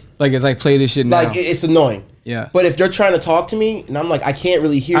face, Like it's like play this shit now. like it's annoying. Yeah. But if they're trying to talk to me and I'm like, I can't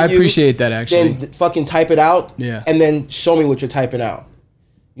really hear you. I appreciate that, actually. Then fucking type it out. Yeah. And then show me what you're typing out.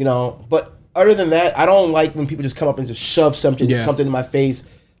 But other than that, I don't like when people just come up and just shove something in my face.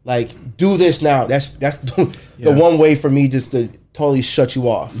 like do this now. That's the one way for me just to totally shut you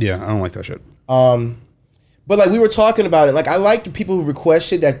off. Yeah, I don't like that shit. But like we were talking about it, like I like the people who request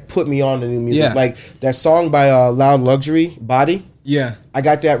shit that put me on the new music. Yeah. Like that song by Loud Luxury, Body. Yeah. I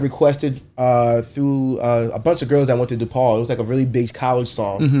got that requested through a bunch of girls that went to DePaul. It was like a really big college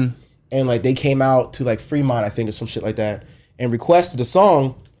song. And like they came out to like Fremont, I think, or some shit like that, and requested the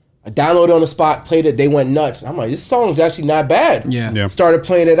song. I downloaded it on the spot, played it, they went nuts. I'm like, this song's actually not bad. Yeah. Started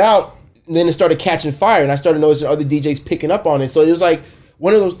playing it out, and then it started catching fire, and I started noticing other DJs picking up on it. So it was like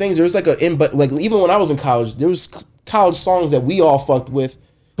one of those things. There was like but like even when I was in college, there was college songs that we all fucked with.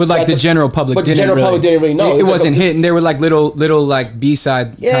 But like the general public, but the general public didn't really know. It wasn't hitting. They were like little like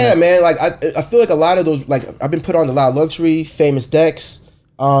B-side. Yeah, man. Like I feel like a lot of those. Like I've been put on the Loud Luxury, Famous Dex.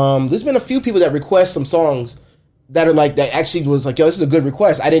 There's been a few people that request some songs that are like that actually was like, yo, this is a good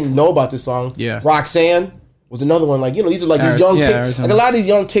request. I didn't know about this song. Yeah. Roxanne was another one. Like, you know, these are like these young like a lot of these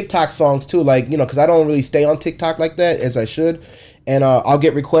young TikTok songs too. Like, you know, because I don't really stay on TikTok like that as I should, and I'll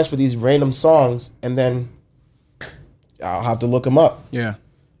get requests for these random songs, and then I'll have to look them up. Yeah.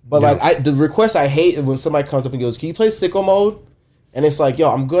 But like the request I hate is when somebody comes up and goes, "Can you play Sicko Mode?" And it's like, "Yo,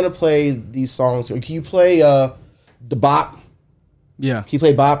 I'm gonna play these songs. Or can you play the Bop? Yeah. Can you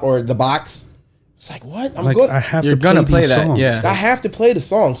play Bop or the Box?" It's like, what? I have You're to gonna play play that, songs. yeah. I have to play the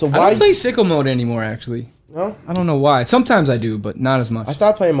song. So I why? don't play Sicko Mode anymore, actually. No, I don't know why. Sometimes I do, but not as much. I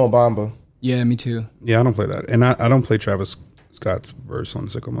stopped playing Mo Bamba. Yeah, me too. Yeah, I don't play that, and I don't play Travis Scott's verse on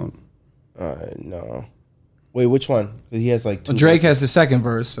Sicko Mode. No. Wait, which one? 'Cause he has like two. Well, Drake verses. has the second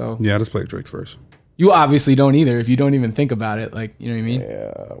verse, so Yeah, I just play Drake's verse. you obviously don't either. If you don't even think about it, like, you know what I mean.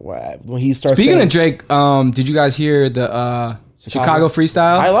 Yeah. Wow. When he starts. Speaking saying, of Drake, did you guys hear the Chicago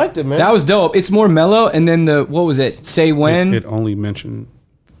freestyle? I liked it, man. That was dope. It's more mellow, and then what was it? Say When? It only mentioned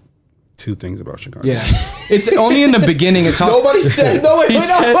two things about Chicago. Yeah, it's only in the beginning. It talks. Nobody said. No, wait, He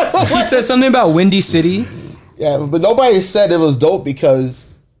said something about Windy City. Yeah, but nobody said it was dope because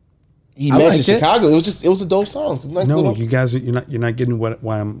he I mentioned liked it. Chicago. It was a dope song. It's a nice No, little. you guys, you're not getting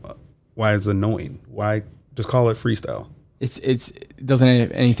why it's annoying. Why just call it freestyle? It doesn't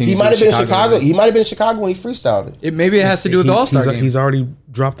have anything. He to do might have with been in Chicago. really. He might have been in Chicago when he freestyled it. Maybe it has to do with the All Star game. He's already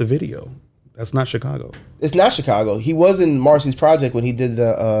dropped the video. That's not Chicago. It's not Chicago. He was in Marcy's project when he did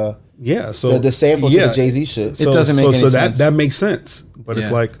the Yeah, so the sample to the Jay-Z shit. It doesn't make any sense. That makes sense, but it's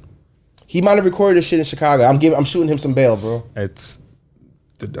Yeah. like He might have recorded this shit in Chicago. I'm shooting him some bail, bro. it's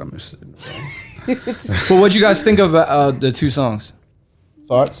the dumbest shit. But what do you guys think of the two songs?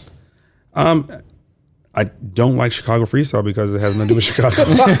 Thoughts? I don't like Chicago freestyle because it has nothing to do with Chicago.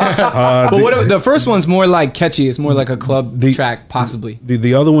 But what the first one's more like catchy. It's more like a club track, possibly.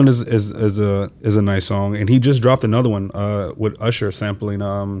 The other one is a nice song, and he just dropped another one with Usher sampling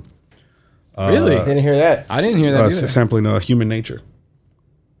Really? Didn't hear that. I didn't hear that either. sampling Human Nature.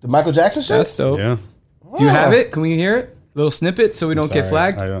 The Michael Jackson shit? That's dope. Yeah, Do you have it? Can we hear it? Little snippet so we don't get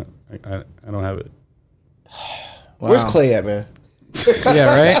Sorry, flagged. I don't have it. Where's Wow. Clay at, man?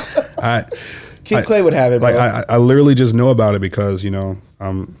 Yeah, right. Kid Clay would have it, bro. Like I literally just know about it because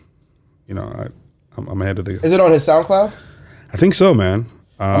I'm ahead of the. Is it on his SoundCloud? I think so, man.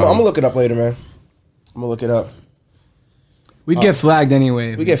 I'm gonna look it up later, man. I'm gonna look it up. We'd get flagged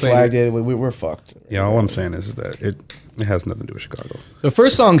anyway. if We get played flagged. it. We're fucked. Yeah, all I'm saying is that it has nothing to do with Chicago. The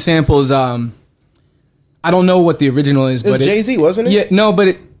first song samples. I don't know what the original is, It was but Jay-Z, wasn't it? Yeah, no,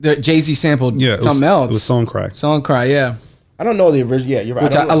 but the Jay-Z sampled Yeah, something else. It was Song Cry. Song Cry, yeah. I don't know the original. Yeah, you're right.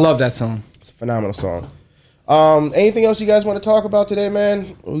 Which I love that song. It's a phenomenal song. Anything else you guys want to talk about today,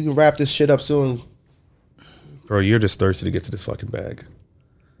 man? We can wrap this shit up soon. Bro, you're just thirsty to get to this fucking bag.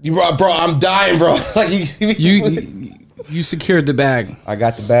 Bro, I'm dying, bro. Like You secured the bag. I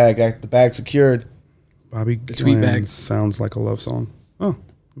got the bag. I got the bag secured. Bobby tweet Glenn bag. sounds like a love song. Oh, let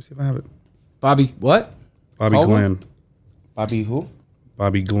me see if I have it. Bobby, what? Bobby Caldwell? Glenn. Bobby who?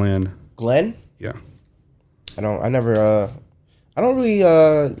 Bobby Glenn. Glenn? Yeah. I don't really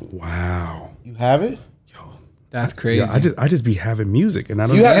Wow. you have it? That's crazy. Yeah, I just be having music and I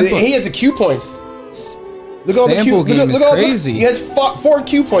don't. You have Sample. he has the cue points. Look at all the Sample cue. game is Look at all crazy. he has 4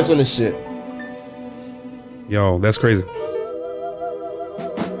 cue points on this shit. Yo, that's crazy.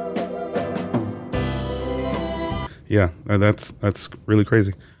 Yeah, that's really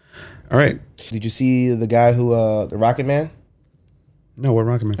crazy. All right. Did you see the guy who the Rocket Man? No, what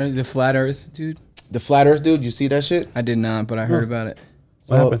Rocket Man? The Flat Earth dude? The Flat Earth dude, you see that shit? I did not, but I heard about it.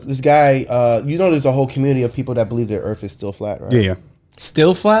 So happened? this guy, there's a whole community of people that believe the Earth is still flat, right? Yeah.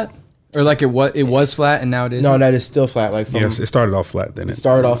 Still flat? Or like it was flat and now it is? No, that is still flat. Like from Yes, it started off flat, then it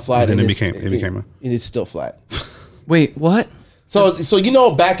started off flat, then and it became a. it's still flat. Wait, what? So you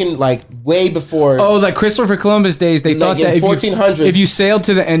know, back in like way before. Oh, like Christopher Columbus days, they thought that in 1400s, if you sailed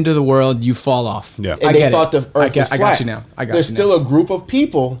to the end of the world, you fall off. Yeah. and they thought the Earth was flat. I got you now. There's still a group of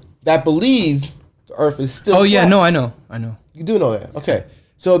people that believe the Earth is still. Oh yeah, flat. no, I know. You do know that. Okay.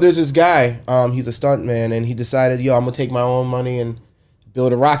 So there's this guy, he's a stunt man, and he decided, I'm gonna take my own money and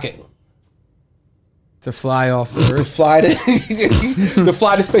build a rocket To fly off the to Earth.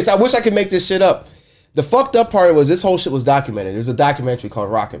 fly to space. I wish I could make this shit up. The fucked up part was this whole shit was documented. There's a documentary called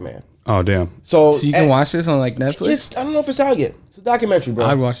Rocket Man. Oh damn. So So you can watch this on like Netflix. I don't know if it's out yet. It's a documentary, bro.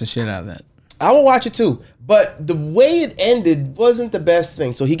 I'd watch the shit out of that. I will watch it too. But the way it ended wasn't the best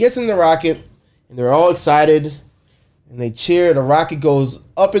thing. So he gets in the rocket, and they're all excited, and they cheer. The rocket goes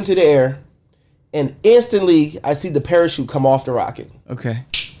up into the air, and instantly I see the parachute come off the rocket. Okay.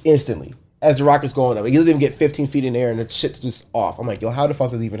 Instantly. As the rocket's going up. He doesn't even get 15 feet in the air, and the shit's just off. I'm like, yo, how the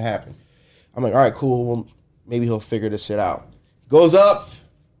fuck does this even happen? I'm like, all right, cool. Well, maybe he'll figure this shit out. Goes up,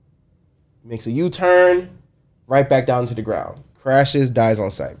 makes a U-turn, right back down to the ground. Crashes, dies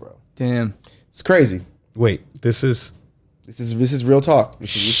on sight, bro. Damn. It's crazy. Wait, this is This is real talk.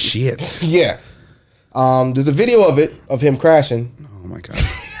 shit. Yeah. There's a video of it, of him crashing. Oh my god.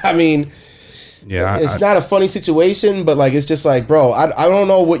 I mean, Yeah. it's not a funny situation, but like, it's just like, bro, I don't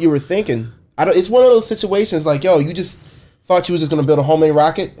know what you were thinking. It's one of those situations like, yo, you just thought you was just going to build a homemade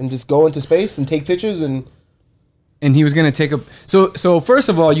rocket and just go into space and take pictures and And he was gonna take a. So first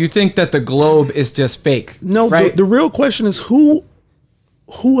of all, you think that the globe is just fake? No, right? the real question is who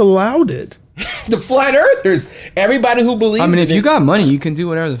allowed it? the flat earthers, everybody who believes I mean, if in you it. got money, you can do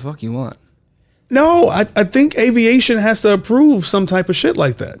whatever the fuck you want. No, I think aviation has to approve some type of shit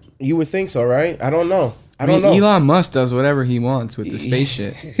like that. You would think so, right? I don't know. I I don't mean, know. Elon Musk does whatever he wants with the space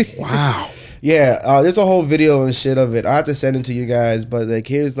shit. Wow. Yeah, there's a whole video and shit of it. I have to send it to you guys, but like,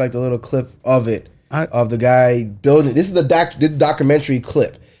 here's like the little clip of it of the guy building. This is the documentary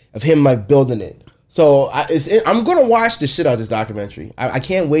clip of him like building it. So I'm gonna watch the shit out of this documentary. I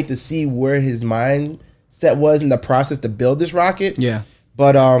can't wait to see where his mindset was in the process to build this rocket. Yeah.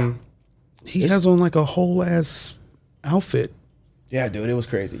 But He has on like a whole ass outfit. yeah, dude, it was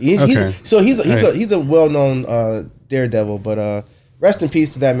crazy. Okay. He's a well-known daredevil, but rest in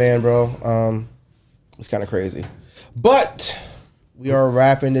peace to that man, bro. It's kind of crazy. But we are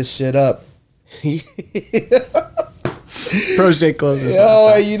wrapping this shit up. Project closes.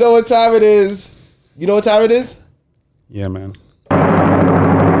 Yo, you know what time it is? You know what time it is? Yeah, man.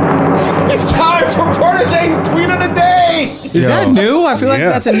 It's time for Protege's tweet of the day. Is that new? I feel like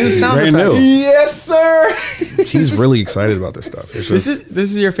that's a new sound Very effect. new. Yes, sir. He's really excited about this stuff. It's This just-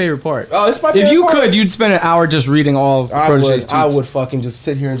 is your favorite part. Oh, it's my If favorite you part. could, you'd spend an hour just reading all Protege's tweets. I would fucking just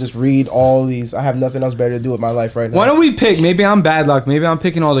sit here and just read all these. I have nothing else better to do with my life right now. Why don't we pick? Maybe I'm bad luck. Maybe I'm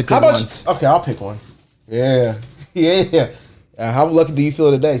picking all the good How about ones. okay? I'll pick one. Yeah, yeah. How lucky do you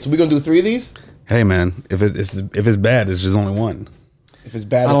feel today? So we're gonna do 3 of these. hey, man, if it's bad, it's just only one. If it's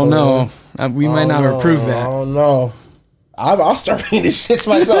bad, I it's don't only know. one. We might not approve I that. don't know. I'll start reading this shit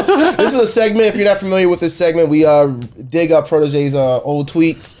myself. This is a segment. If you're not familiar with this segment, we dig up Protege's old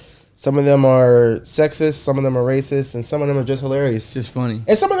tweets. Some of them are sexist, some of them are racist, and some of them are just hilarious. It's just funny.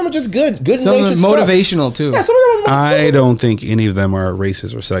 And some of them are just good Some of natured them motivational too. Yeah, some of them are I don't think any of them are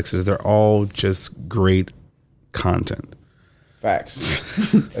racist or sexist. They're all just great content. facts.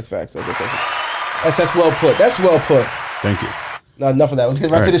 That's facts. That's well put. That's well put. Thank you. No, enough of that. Let's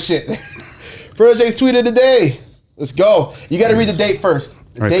get right All to right. the shit. Protege's tweet of the day. Let's go. You got to read the date first.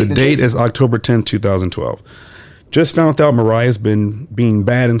 All right, the date is October 10th, 2012. Just found out Mariah's been being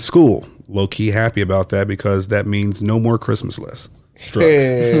bad in school. Low key happy about that because that means no more Christmas lists.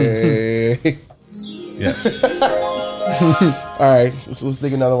 Hey. Yes. All right, let's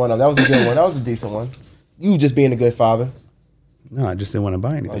dig another one up. That was a good one. That was a decent one. You just being a good father. No, I just didn't want to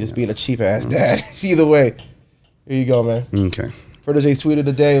buy anything. Or just being a cheap ass dad. Either way. Here you go, man. Okay. Protege's tweet of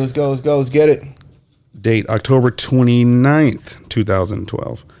the day. Let's go. Let's get it. Date October 29th,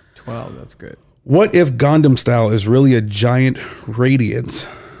 2012. 12. That's good. What if Gundam Style is really a giant radiance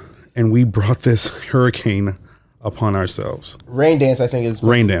and we brought this hurricane upon ourselves? Rain dance, I think, is.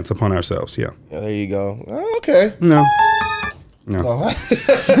 Rain dance upon ourselves, yeah. Yeah, there you go. Oh, okay. No.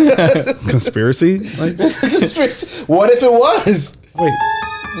 Conspiracy? Like, What if it was? wait,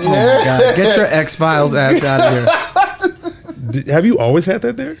 God, get your X-Files ass out of here. have you always had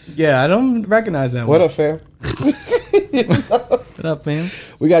that there? Yeah, I don't recognize that What one. up, fam? What up, man?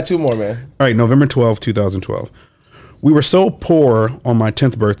 We got 2 more, man. All right, November 12th, 2012. We were so poor on my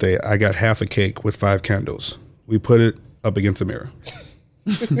 10th birthday, I got half a cake with 5 candles. We put it up against a mirror.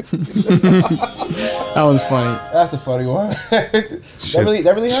 That one's funny. That a funny one. that really Shit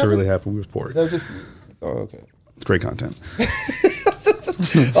happened? really happened. We was poor. That was just. Oh, okay. It's great content.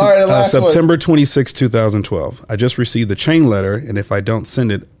 All right, the last one. September 26, 2012. I just received the chain letter, and if I don't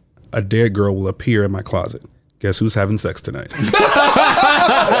send it, a dead girl will appear in my closet. Guess who's having sex tonight? There it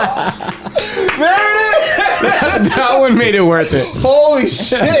is. That one made it worth it. Holy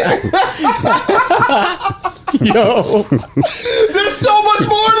shit. Yo. There's so much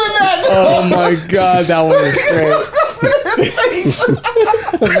more than that. Oh my God, that one is great.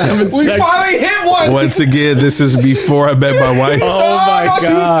 We finally hit one. Once again, this is before I met my wife. Oh my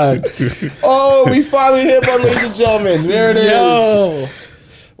God. Oh, we finally hit one, ladies and gentlemen. There it is. Yo.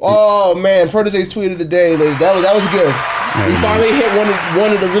 Oh man, Protege's tweet of the day, ladies. That was good. We finally hit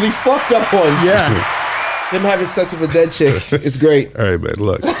one of the really fucked up ones. Yeah. Him having sex with a dead chick. It's great. All right, man.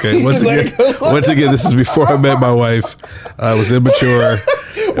 Look. Okay. Once again, this is before I met my wife. I was immature.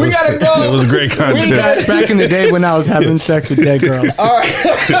 We gotta go. It was great content. Back in the day when I was having sex with dead girls. All right.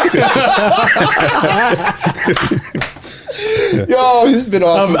 Yo, this has been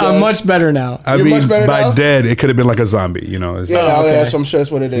awesome. I'm much better now. I You're mean, much better by now? dead, it could have been like a zombie. You know. Yeah, okay. I'm sure that's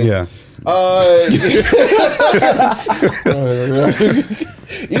what it is. Yeah.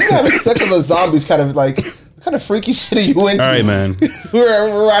 Even having sex with a zombie is kind of freaky shit are you into? All right, man.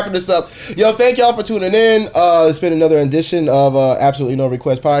 We're wrapping this up. Yo, thank y'all for tuning in. It's been another edition of Absolutely No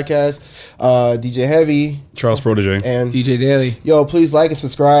Request podcast. DJ Heavy, Charles Protege, and DJ Daily. Yo, please like and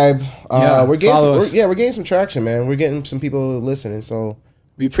subscribe. Yeah, we're getting follow us. we're getting some traction, man. We're getting some people listening, so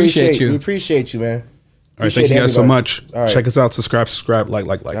We appreciate you. We appreciate you, man. All right, thank you guys so much. All right. Check us out. Subscribe, like.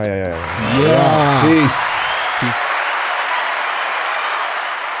 Yeah. Yeah. Peace. Peace.